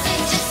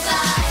something just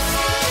like this.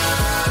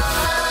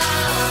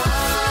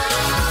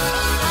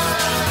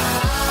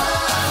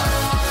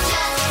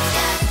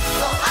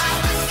 Oh, I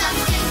want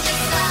something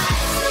just like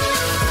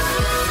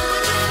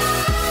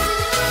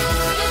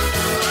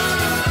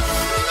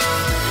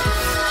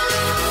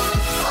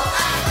Oh, I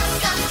want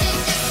something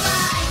just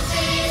like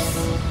this.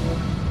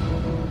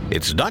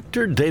 It's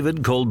Dr.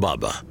 David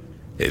Kolbaba.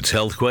 It's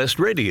Health Quest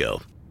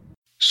Radio.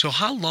 So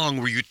how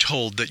long were you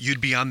told that you'd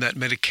be on that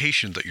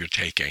medication that you're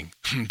taking?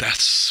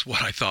 That's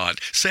what I thought.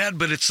 Sad,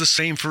 but it's the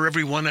same for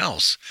everyone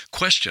else.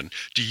 Question,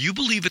 do you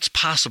believe it's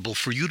possible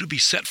for you to be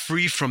set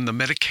free from the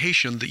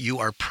medication that you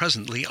are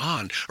presently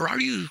on? Or are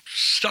you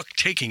stuck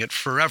taking it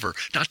forever,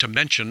 not to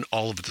mention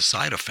all of the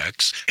side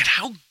effects? And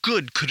how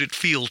good could it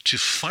feel to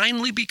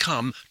finally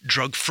become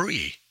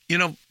drug-free? You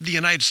know, the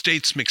United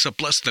States makes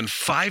up less than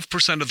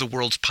 5% of the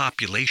world's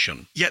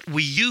population, yet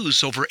we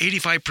use over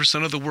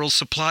 85% of the world's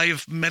supply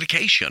of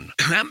medication.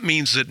 That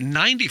means that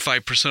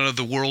 95% of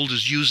the world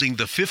is using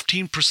the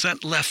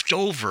 15%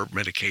 leftover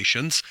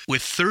medications,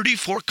 with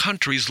 34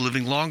 countries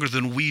living longer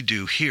than we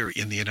do here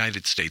in the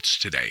United States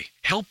today.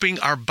 Helping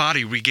our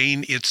body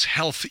regain its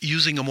health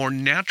using a more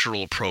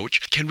natural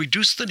approach can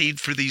reduce the need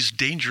for these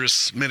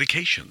dangerous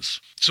medications.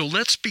 So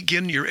let's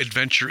begin your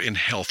adventure in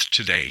health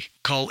today.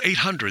 Call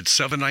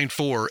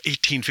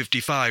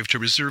 800-794-1855 to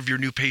reserve your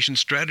new patient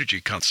strategy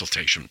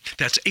consultation.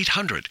 That's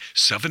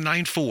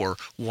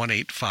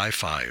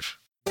 800-794-1855.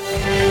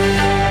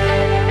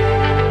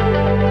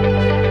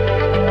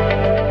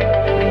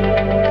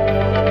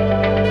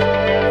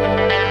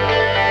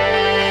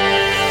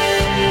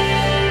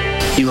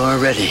 You are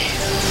ready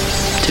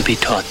to be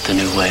taught the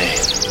new way.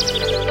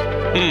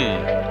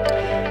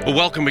 Well,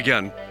 welcome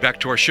again back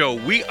to our show.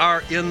 We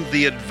are in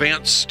the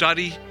advanced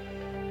study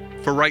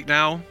for right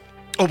now.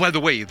 Oh, by the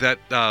way, that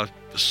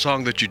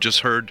song that you just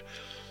heard,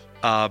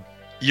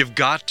 you've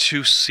got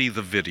to see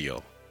the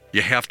video.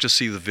 You have to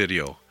see the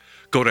video.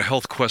 Go to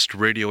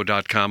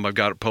healthquestradio.com. I've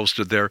got it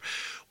posted there.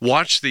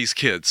 Watch these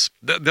kids.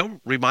 They'll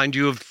remind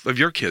you of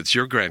your kids,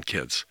 your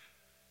grandkids.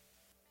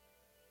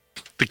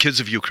 The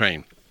kids of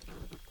Ukraine.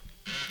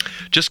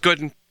 Just go ahead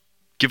and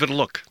give it a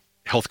look.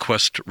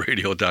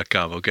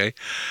 healthquestradio.com, okay?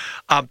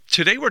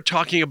 Today we're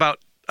talking about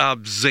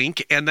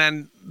zinc, and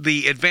then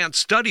the advanced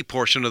study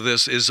portion of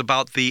this is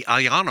about the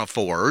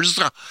ionophores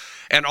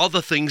and all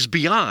the things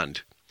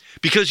beyond.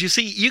 Because, you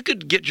see, you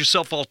could get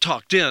yourself all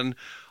talked in,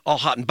 all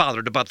hot and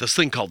bothered about this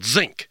thing called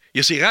zinc.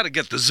 You see, I got to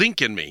get the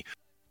zinc in me.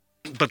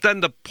 But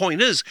then the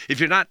point is, if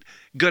you're not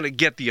going to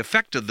get the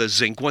effect of the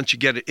zinc once you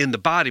get it in the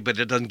body, but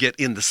it doesn't get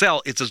in the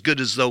cell, it's as good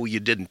as though you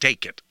didn't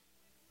take it.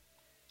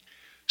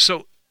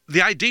 So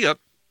the idea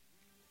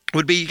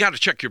would be you got to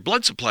check your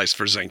blood supplies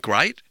for zinc,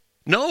 right?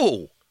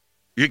 No.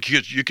 You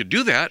could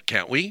do that,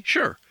 can't we?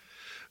 Sure.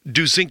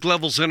 Do zinc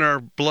levels in our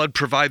blood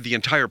provide the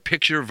entire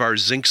picture of our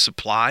zinc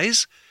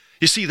supplies?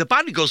 You see, the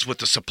body goes with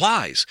the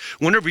supplies.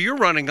 Whenever you're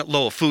running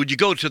low of food, you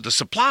go to the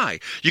supply.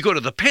 You go to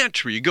the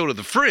pantry. You go to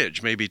the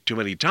fridge, maybe too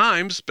many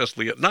times,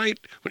 especially at night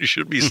when you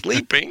should be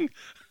sleeping.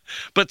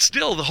 But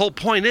still, the whole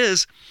point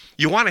is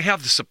you want to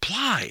have the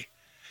supply.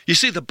 You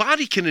see, the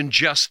body can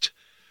ingest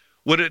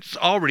what it's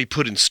already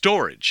put in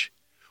storage.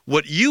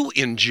 What you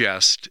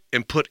ingest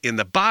and put in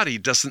the body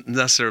doesn't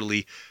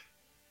necessarily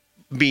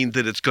mean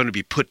that it's going to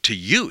be put to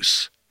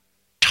use.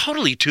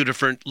 Totally two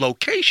different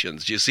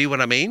locations. Do you see what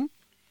I mean?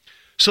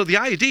 So the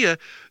idea,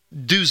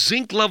 do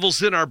zinc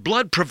levels in our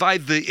blood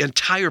provide the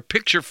entire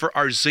picture for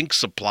our zinc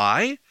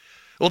supply?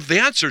 Well, the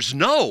answer is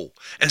no.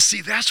 And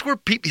see, that's where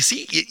people, you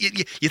see,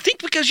 you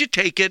think because you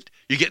take it,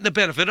 you're getting the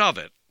benefit of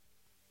it.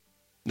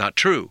 Not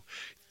true.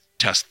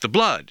 Test the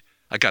blood.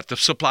 I got the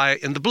supply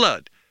in the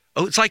blood.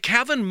 Oh, it's like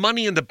having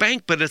money in the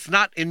bank, but it's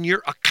not in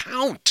your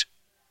account.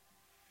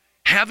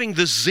 Having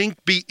the zinc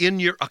be in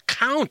your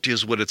account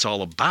is what it's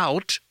all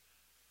about.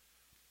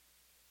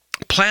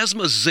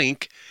 Plasma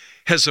zinc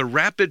has a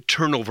rapid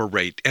turnover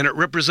rate, and it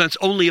represents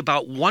only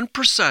about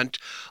 1%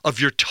 of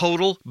your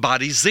total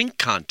body zinc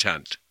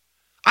content.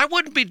 I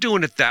wouldn't be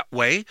doing it that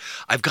way.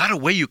 I've got a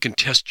way you can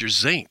test your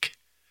zinc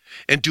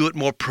and do it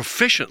more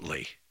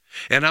proficiently.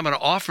 And I'm going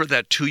to offer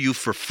that to you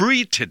for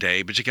free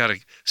today, but you got to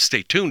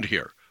stay tuned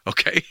here,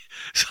 okay?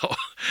 So,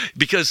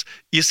 because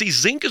you see,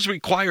 zinc is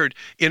required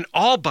in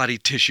all body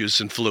tissues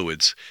and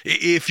fluids.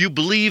 If you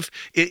believe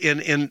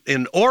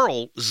in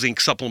oral zinc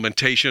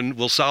supplementation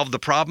will solve the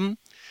problem,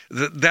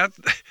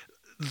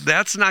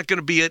 that's not going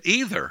to be it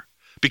either,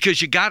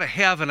 because you got to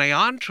have an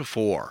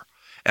ionophore.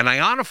 An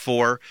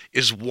ionophore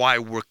is why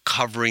we're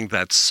covering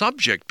that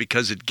subject,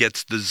 because it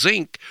gets the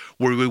zinc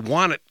where we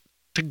want it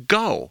to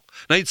go.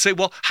 Now you'd say,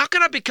 well, how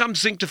can I become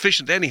zinc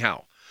deficient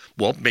anyhow?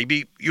 Well,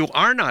 maybe you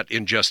are not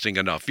ingesting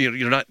enough.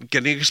 You're not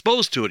getting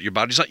exposed to it. Your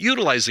body's not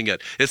utilizing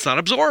it. It's not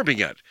absorbing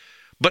it.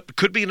 But it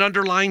could be an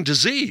underlying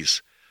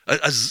disease. An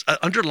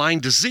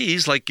underlying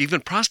disease, like even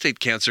prostate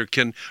cancer,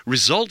 can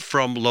result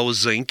from low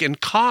zinc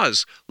and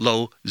cause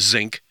low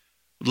zinc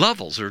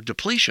levels or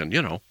depletion,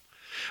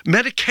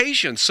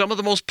 Medications, some of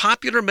the most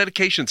popular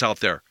medications out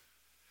there,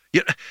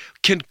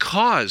 can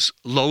cause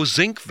low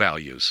zinc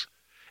values.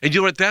 And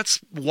you know what?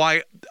 That's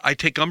why I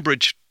take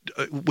umbrage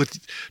with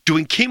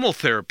doing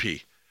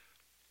chemotherapy,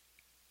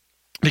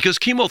 because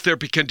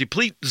chemotherapy can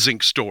deplete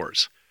zinc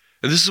stores.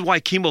 And this is why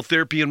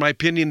chemotherapy, in my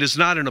opinion, is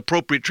not an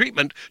appropriate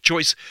treatment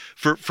choice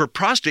for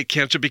prostate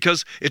cancer,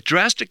 because it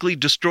drastically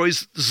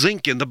destroys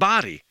zinc in the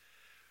body.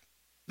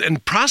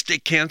 And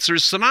prostate cancer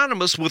is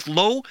synonymous with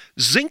low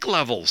zinc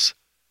levels,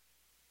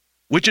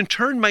 which in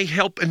turn may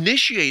help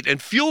initiate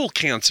and fuel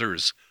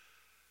cancers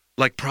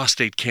like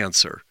prostate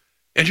cancer.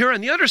 And here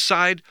on the other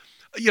side,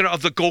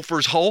 of the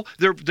gopher's hole,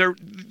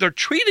 they're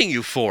treating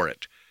you for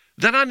it.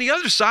 Then on the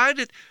other side,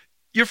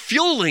 you're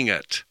fueling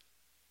it.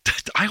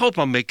 I hope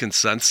I'm making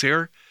sense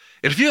here.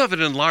 And if you have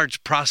an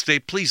enlarged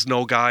prostate, please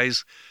know,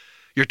 guys,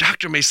 your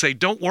doctor may say,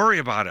 don't worry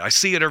about it. I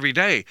see it every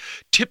day.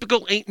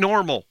 Typical ain't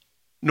normal.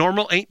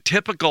 Normal ain't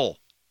typical.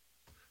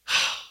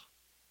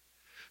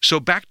 So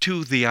back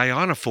to the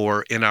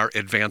ionophore in our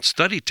advanced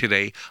study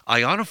today,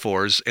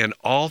 ionophores and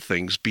all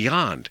things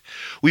beyond.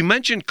 We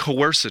mentioned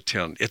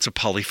quercetin. It's a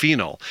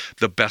polyphenol,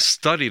 the best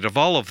studied of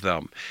all of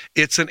them.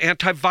 It's an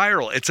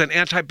antiviral. It's an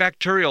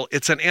antibacterial.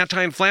 It's an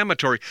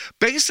anti-inflammatory.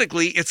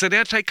 Basically, it's an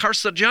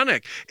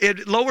anti-carcinogenic.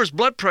 It lowers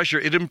blood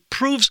pressure. It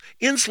improves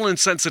insulin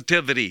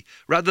sensitivity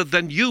rather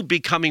than you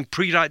becoming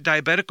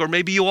pre-diabetic, or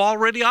maybe you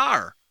already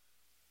are.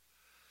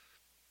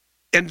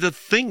 And the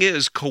thing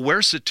is,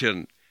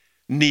 quercetin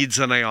needs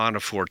an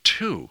ionophore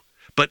too,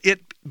 but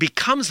it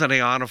becomes an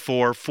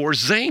ionophore for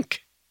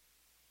zinc.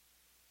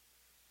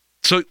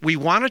 So we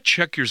want to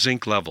check your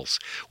zinc levels.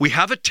 We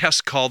have a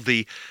test called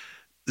the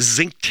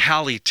zinc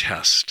tally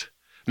test.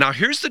 Now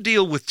here's the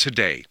deal with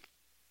today.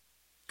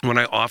 When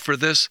I offer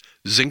this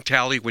zinc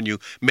tally, when you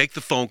make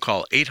the phone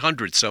call,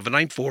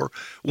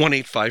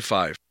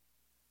 800-794-1855.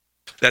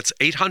 That's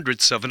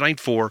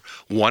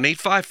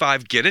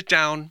 800-794-1855. Get it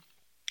down.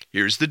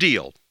 Here's the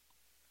deal.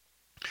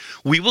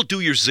 We will do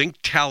your zinc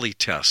tally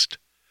test.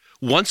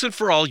 Once and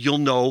for all, you'll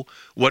know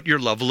what your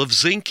level of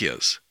zinc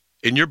is.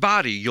 In your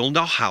body, you'll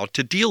know how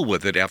to deal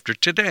with it after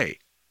today.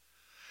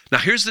 Now,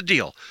 here's the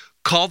deal.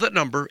 Call that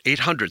number,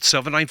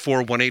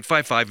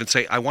 800-794-1855, and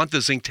say, I want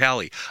the zinc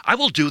tally. I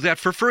will do that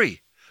for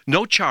free.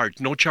 No charge,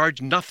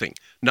 nothing.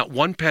 Not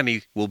 1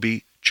 penny will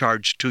be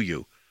charged to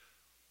you.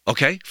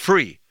 Okay?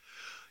 Free.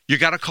 You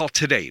got to call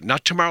today,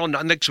 not tomorrow,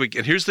 not next week.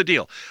 And here's the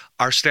deal.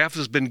 Our staff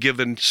has been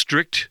given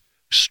strict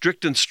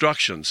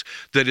instructions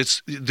that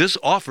this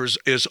offer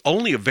is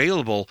only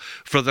available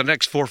for the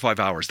next 4 or 5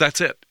 hours.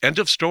 That's it. End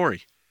of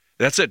story.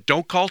 That's it.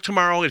 Don't call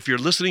tomorrow. If you're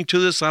listening to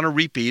this on a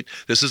repeat,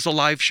 this is a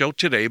live show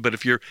today, but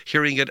if you're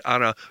hearing it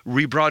on a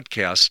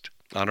rebroadcast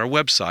on our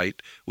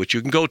website, which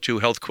you can go to,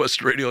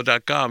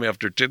 healthquestradio.com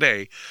after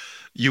today,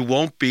 you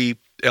won't be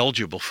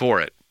eligible for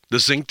it. The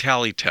zinc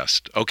tally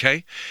test,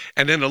 okay?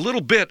 And in a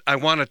little bit, I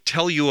want to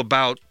tell you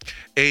about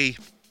a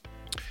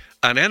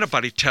an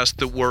antibody test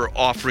that we're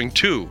offering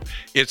too.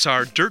 It's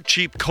our dirt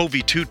cheap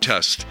COVID-2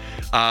 test.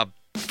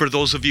 For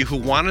those of you who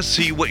want to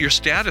see what your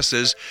status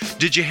is,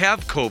 did you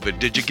have COVID?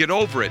 Did you get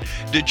over it?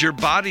 Did your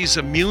body's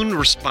immune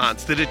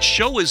response, did it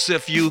show as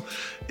if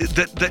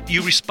that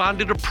you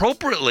responded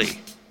appropriately?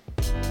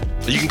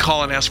 You can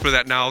call and ask for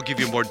that now. I'll give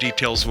you more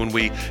details when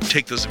we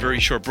take this very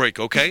short break,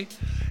 okay?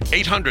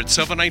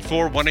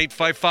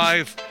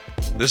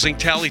 800-794-1855. The Zinc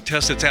Tally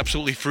test, it's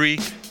absolutely free,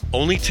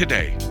 only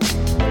today.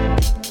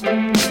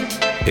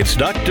 It's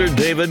Dr.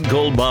 David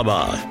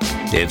Kolbaba.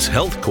 It's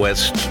Health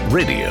Quest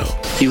Radio.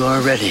 You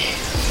are ready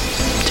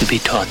to be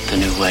taught the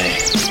new way.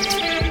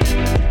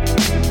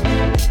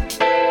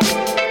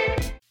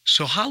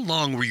 So how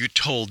long were you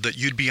told that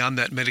you'd be on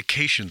that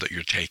medication that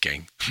you're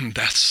taking?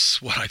 That's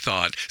what I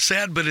thought.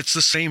 Sad, but it's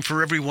the same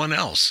for everyone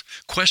else.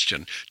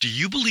 Question, do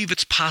you believe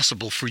it's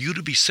possible for you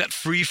to be set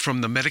free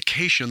from the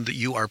medication that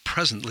you are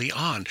presently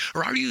on?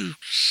 Or are you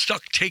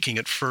stuck taking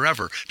it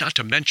forever, not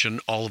to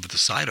mention all of the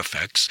side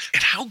effects?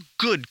 And how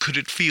good could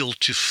it feel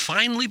to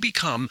finally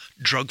become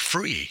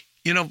drug-free?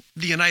 You know,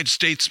 the United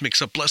States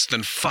makes up less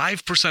than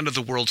 5% of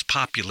the world's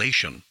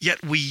population,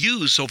 yet we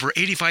use over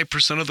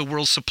 85% of the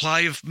world's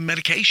supply of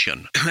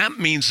medication. That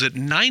means that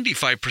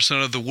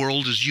 95% of the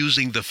world is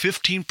using the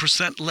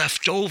 15%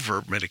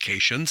 leftover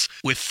medications,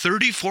 with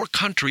 34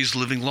 countries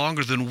living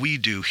longer than we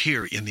do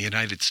here in the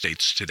United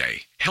States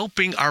today.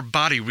 Helping our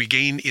body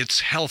regain its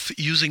health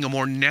using a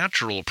more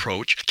natural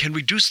approach can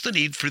reduce the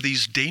need for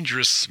these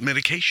dangerous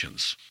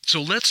medications.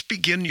 So let's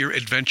begin your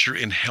adventure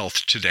in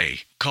health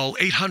today. Call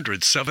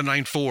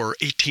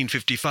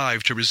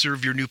 800-794-1855 to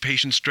reserve your new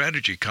patient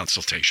strategy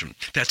consultation.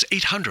 That's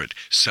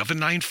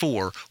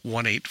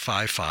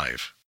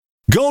 800-794-1855.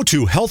 Go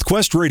to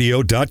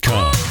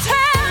healthquestradio.com. Tell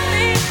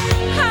me,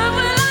 how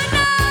will I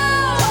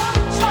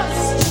know?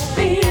 Just to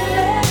feel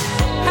it.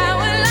 How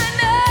will I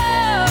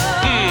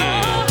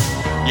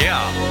know?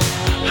 Yeah.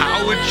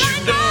 How would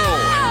you know?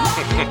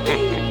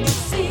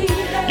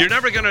 You're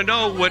never going to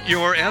know what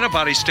your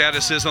antibody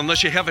status is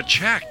unless you have it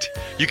checked.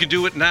 You can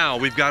do it now.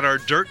 We've got our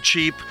dirt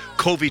cheap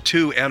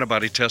COVID-2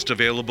 antibody test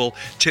available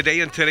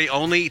today and today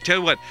only. Tell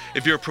you what,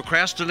 if you're a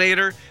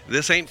procrastinator,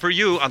 this ain't for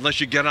you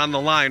unless you get on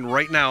the line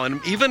right now.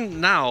 And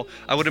even now,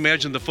 I would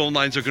imagine the phone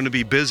lines are going to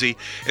be busy.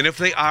 And if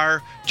they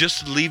are,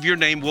 just leave your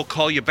name. We'll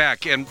call you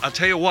back. And I'll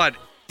tell you what,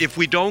 if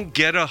we don't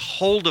get a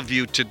hold of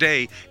you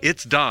today,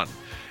 it's done.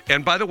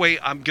 And by the way,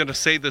 I'm going to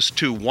say this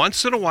too.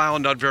 Once in a while,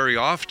 not very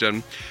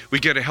often, we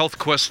get a Health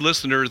Quest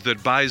listener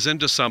that buys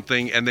into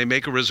something and they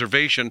make a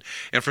reservation,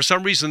 and for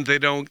some reason they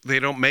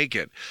don't make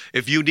it.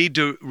 If you need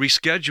to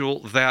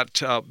reschedule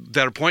that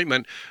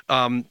appointment,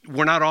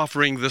 we're not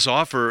offering this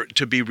offer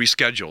to be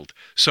rescheduled.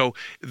 So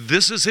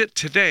this is it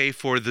today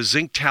for the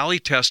Zinc Tally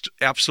test,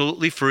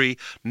 absolutely free,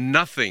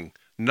 nothing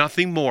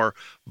more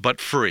but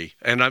free.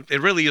 And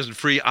it really isn't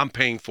free. I'm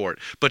paying for it.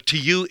 But to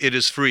you, it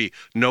is free,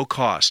 no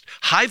cost.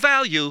 High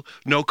value,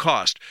 no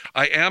cost.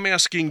 I am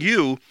asking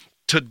you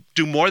to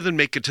do more than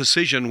make a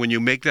decision when you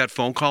make that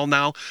phone call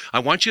now. I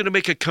want you to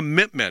make a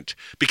commitment,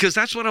 because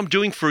that's what I'm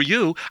doing for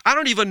you. I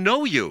don't even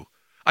know you.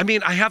 I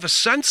mean, I have a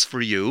sense for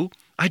you.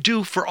 I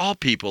do for all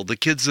people, the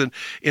kids in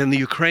the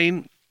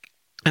Ukraine,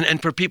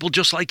 and for people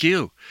just like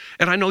you.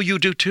 And I know you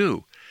do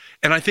too.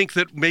 And I think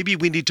that maybe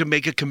we need to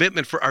make a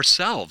commitment for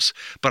ourselves,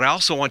 but I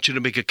also want you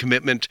to make a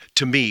commitment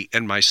to me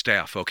and my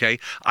staff, okay?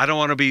 I don't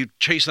want to be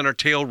chasing our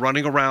tail,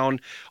 running around,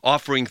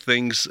 offering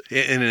things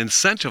in an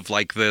incentive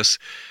like this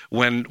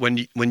when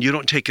you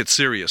don't take it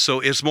serious. So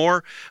it's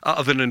more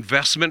of an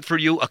investment for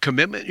you, a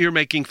commitment you're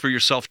making for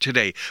yourself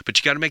today. But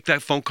you got to make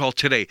that phone call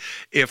today.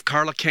 If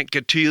Carla can't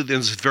get to you in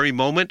this very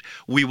moment,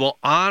 we will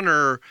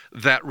honor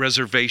that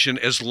reservation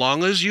as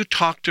long as you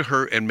talk to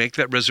her and make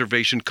that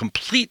reservation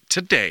complete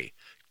today.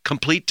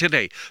 Complete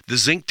today. The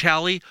Zinc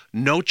Tally,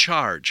 no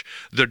charge.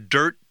 The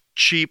dirt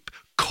cheap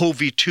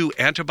COVID-2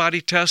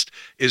 antibody test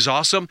is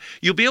awesome.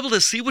 You'll be able to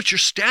see what your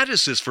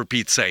status is, for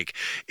Pete's sake.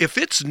 If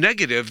it's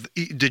negative,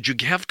 did you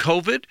have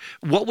COVID?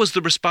 What was the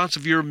response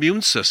of your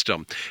immune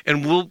system?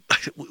 And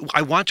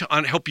I want to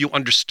help you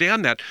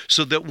understand that,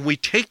 so that when we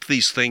take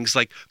these things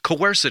like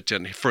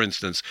quercetin, for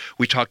instance,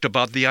 we talked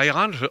about the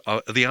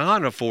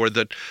ionophore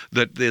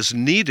that is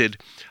needed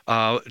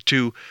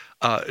to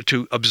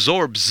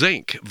absorb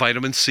zinc.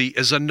 Vitamin C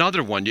is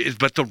another one,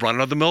 but the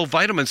run-of-the-mill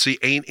vitamin C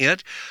ain't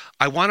it.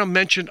 I want to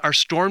mention our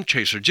Storm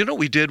Chaser. Do you know what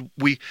we did?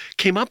 We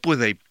came up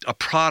with a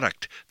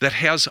product that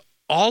has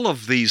all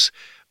of these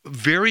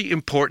very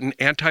important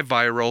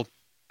antiviral,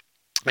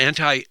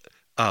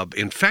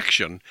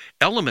 anti-infection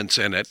elements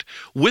in it,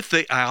 with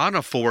the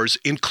ionophores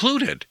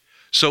included.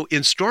 So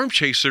in Storm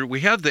Chaser,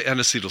 we have the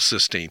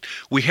N-acetylcysteine,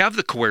 we have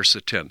the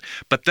quercetin,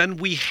 but then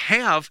we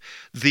have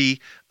the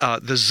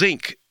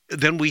zinc.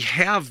 Then we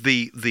have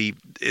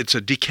it's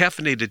a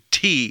decaffeinated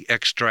tea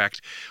extract.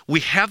 We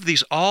have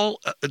these all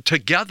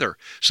together,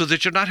 so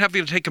that you're not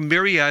having to take a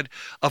myriad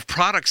of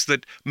products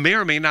that may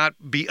or may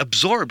not be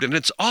absorbed. And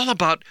it's all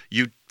about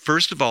you,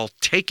 first of all,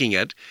 taking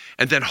it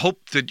and then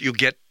hope that you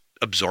get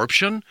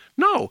absorption.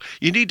 No,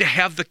 you need to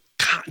have the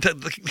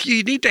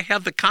you need to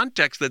have the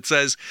context that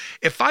says,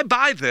 if I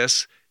buy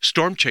this,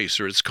 Storm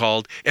Chaser it's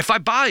called, if I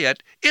buy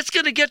it, it's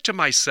going to get to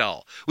my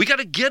cell. We got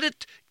to get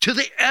it to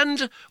the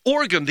end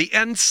organ, the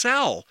end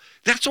cell.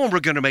 That's when we're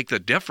going to make the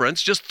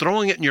difference. Just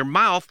throwing it in your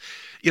mouth,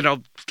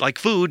 like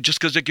food, just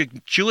because you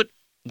can chew it,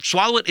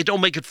 swallow it, it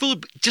don't make it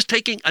food. Just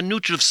taking a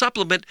nutritive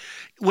supplement,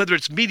 whether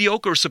it's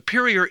mediocre or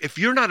superior, if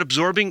you're not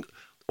absorbing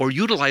or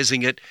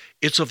utilizing it,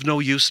 it's of no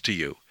use to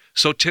you.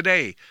 So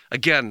today,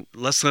 again,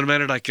 less than a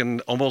minute, I can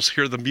almost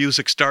hear the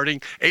music starting.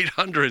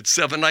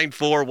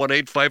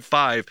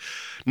 800-794-1855.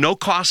 No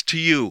cost to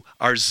you,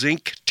 our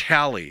zinc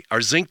tally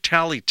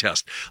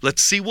test.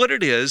 Let's see what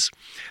it is.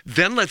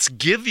 Then let's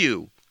give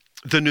you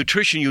the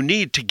nutrition you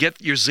need to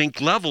get your zinc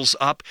levels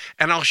up.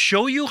 And I'll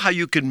show you how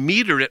you can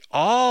meter it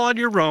all on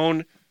your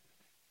own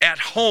at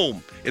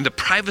home, in the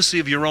privacy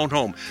of your own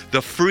home,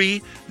 the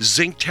free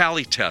zinc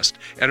tally test.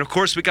 And of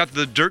course, we got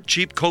the dirt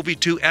cheap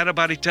COVID-2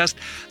 antibody test.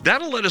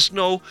 That'll let us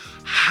know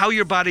how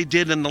your body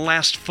did in the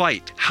last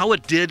fight, how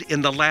it did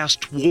in the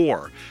last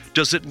war.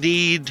 Does it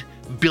need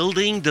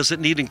building? Does it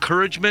need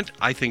encouragement?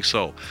 I think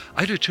so.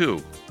 I do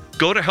too.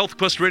 Go to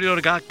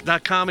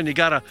healthquestradio.com and you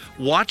got to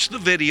watch the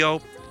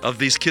video of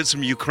these kids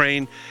from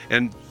Ukraine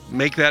and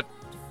make that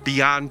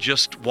beyond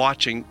just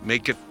watching,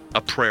 make it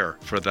a prayer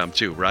for them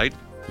too, right?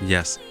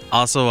 Yes.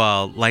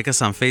 Also, like us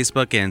on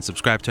Facebook and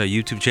subscribe to our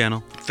YouTube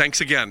channel.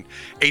 Thanks again.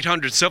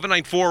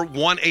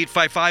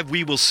 800-794-1855.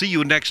 We will see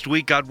you next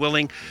week, God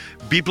willing.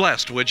 Be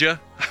blessed, would you?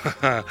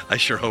 I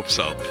sure hope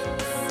so.